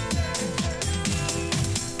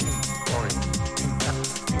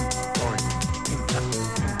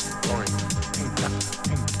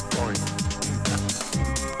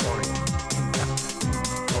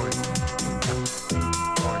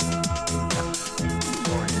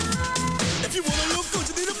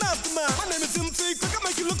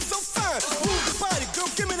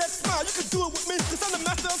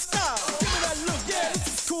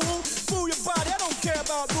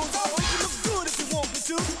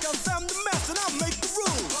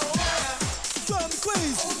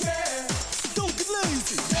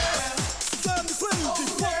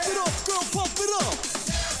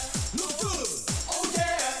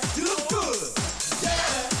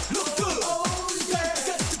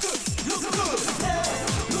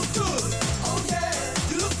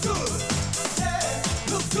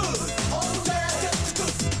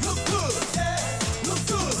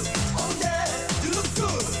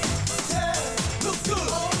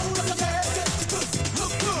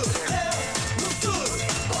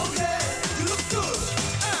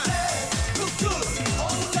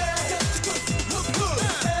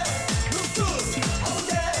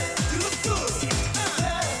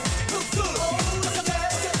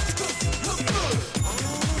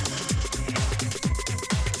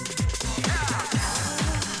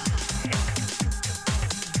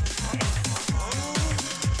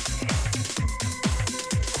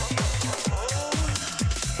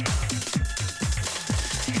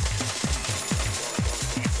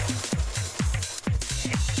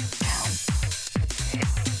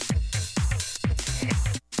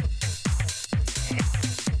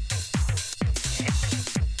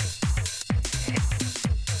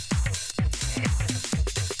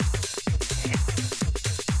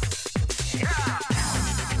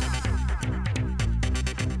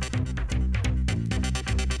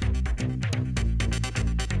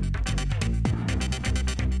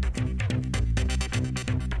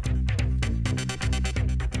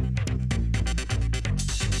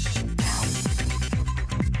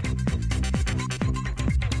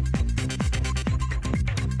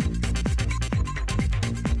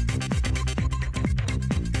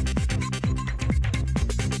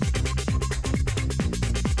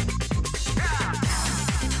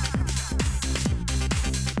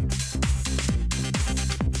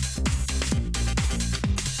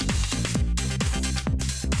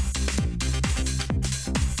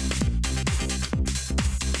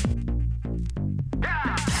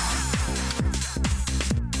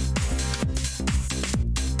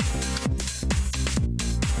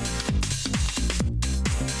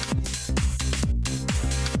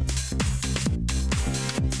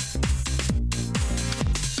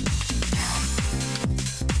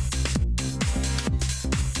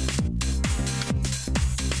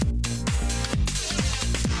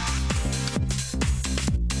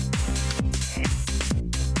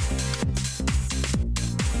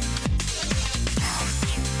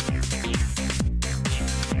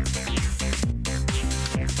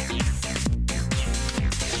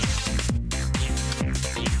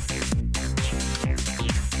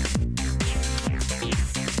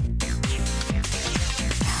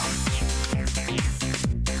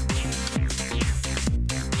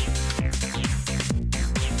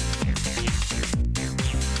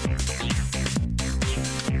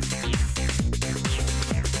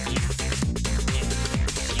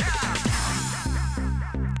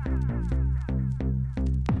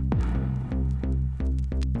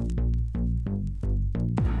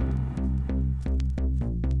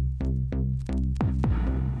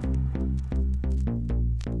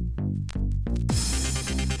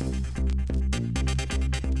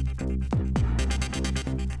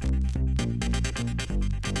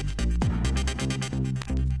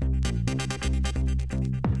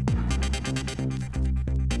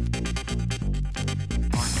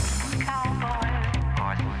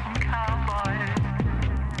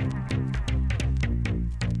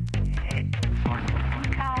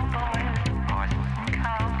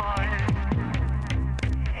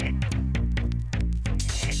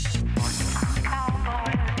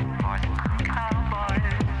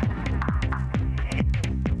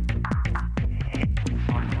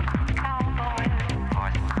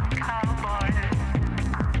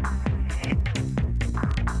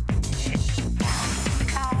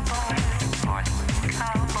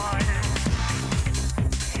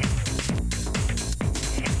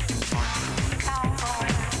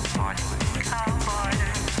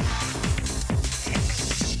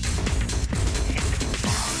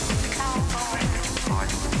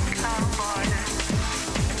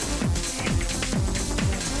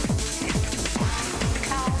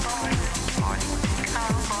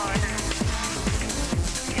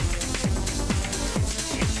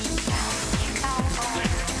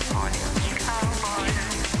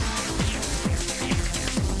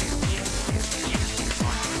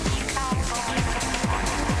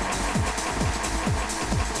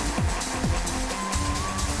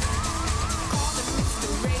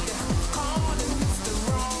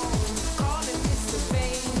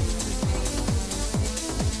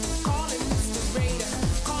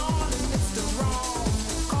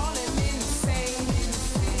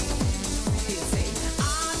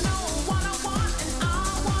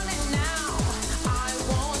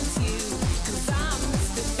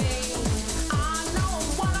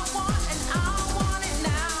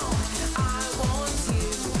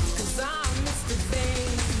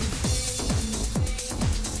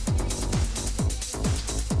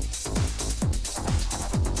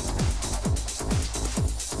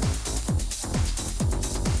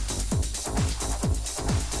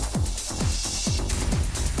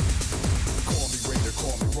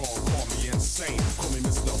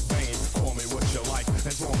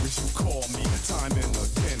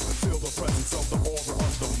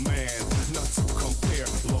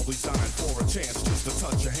 just to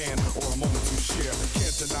touch your hand or a moment to share.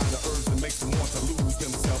 Can't deny the urge that makes them want to lose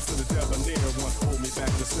themselves to the debonair one. Hold me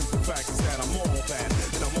back, the simple fact is that I'm all bad,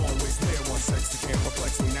 and I'm always there. One sex that can't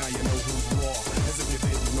perplex me, now you know who's raw. As if you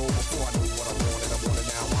didn't know before I knew what I wanted. I want it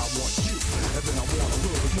now, I want you, and then I want a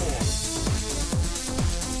little bit more.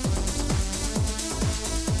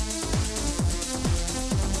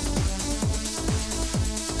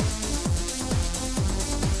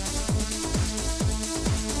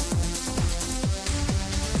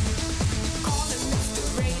 Calling Mr.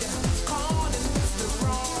 Raider, calling Mr.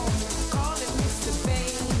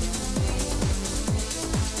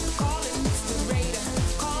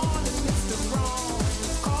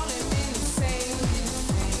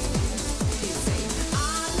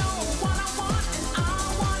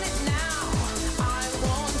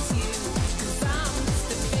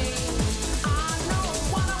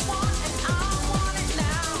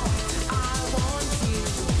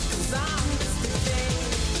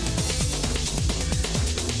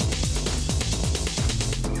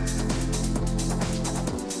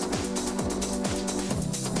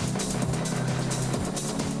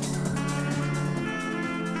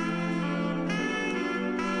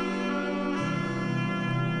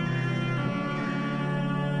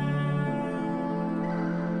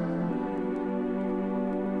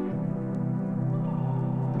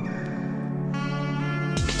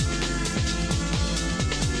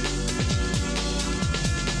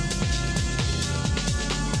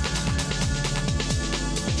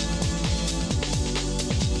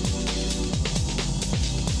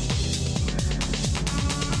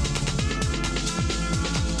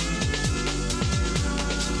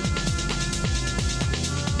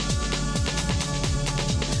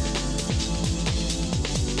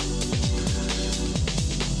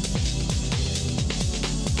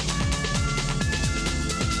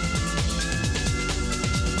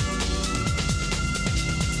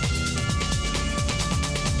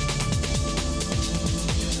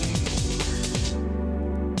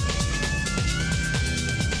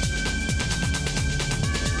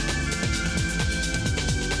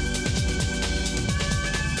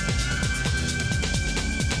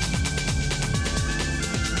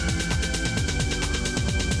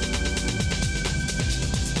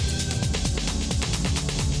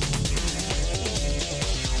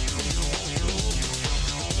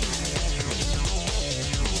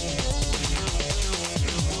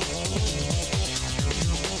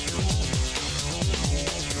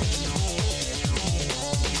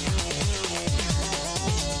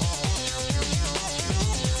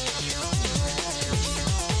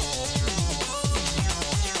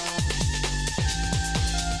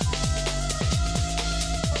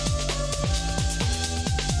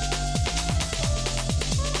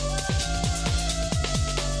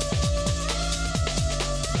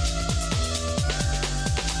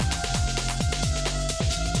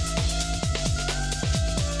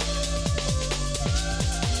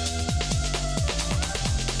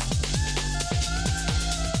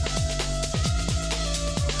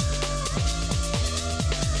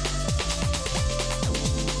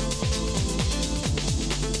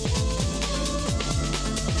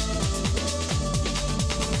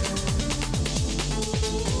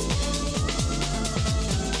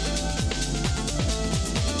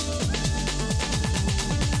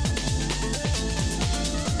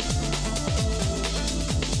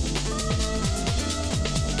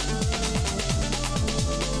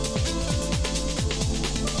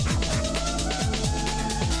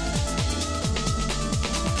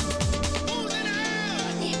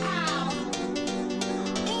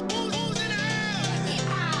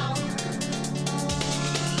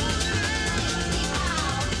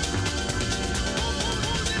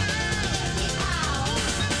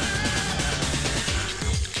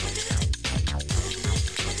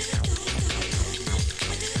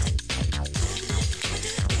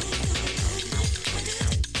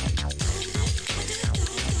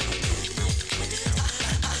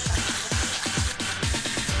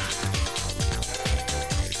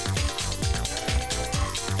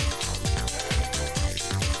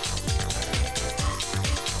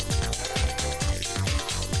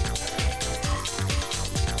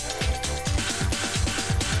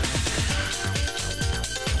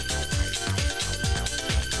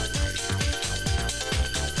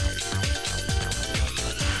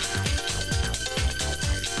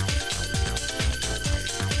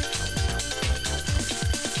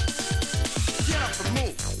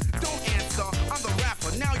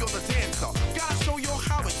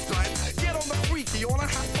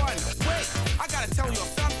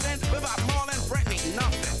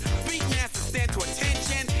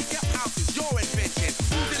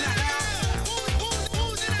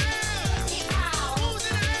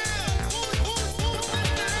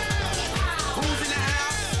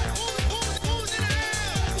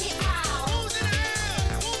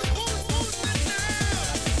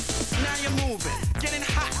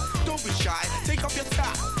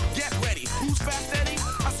 shot. Get ready. Who's Fast Eddie?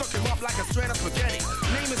 I suck him up like a straight of spaghetti.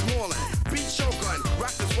 Name is Moreland. Beat Shogun.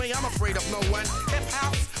 Rock this way, I'm afraid of no one. Hip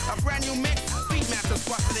house, a brand new mix. Beatmasters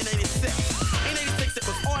busted in 86. In 86 it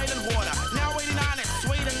was oil and water. Now 89 it's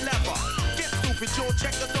suede and leather. Get stupid, Joe,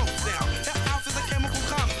 check the dose now. Hip house is a chemical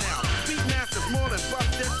compound. Beatmasters more than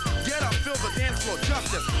busters. Get up, fill the dance floor,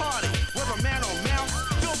 justice. Party, whether man or mouse.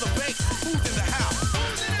 Fill the bass, who's in the house?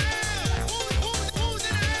 Who's in the house?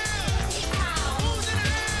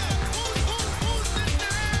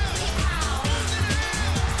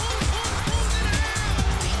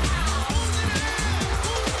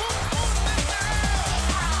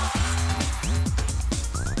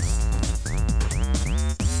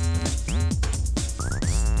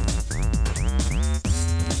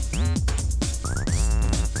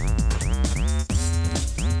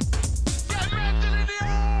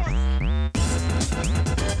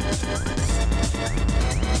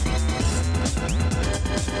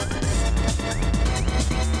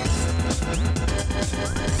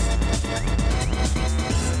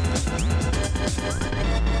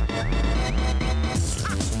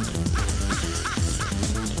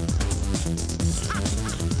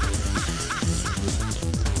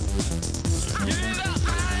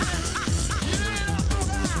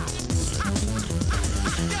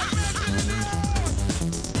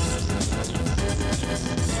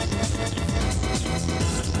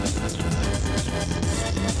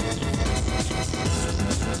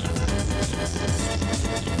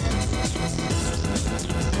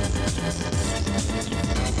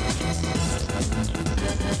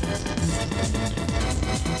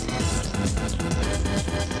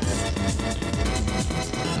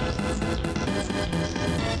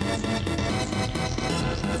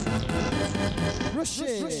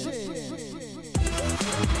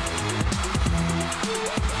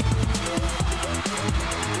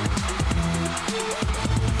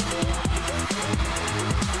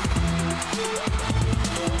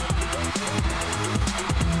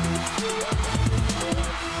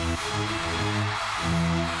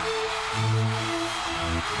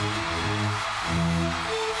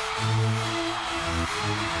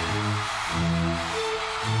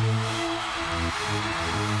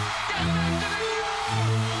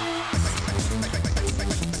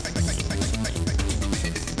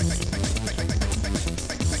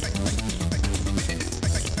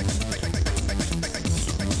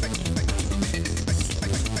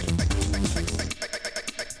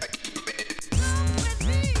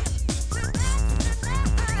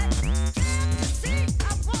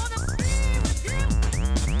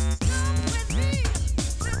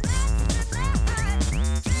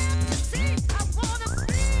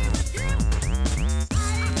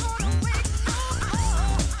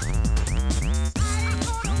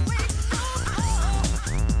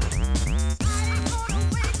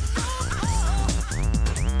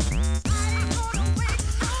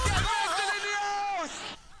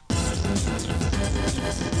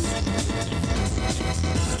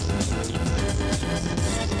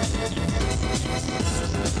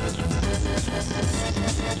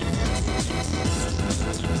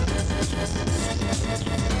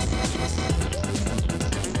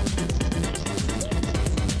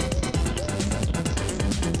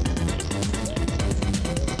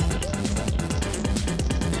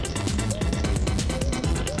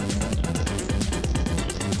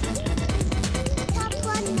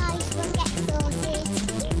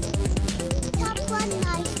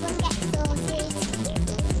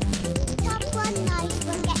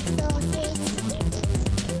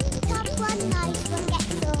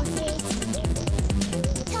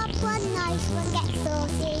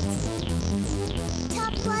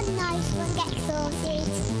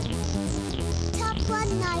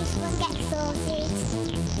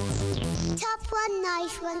 Top one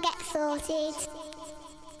nice one gets sorted.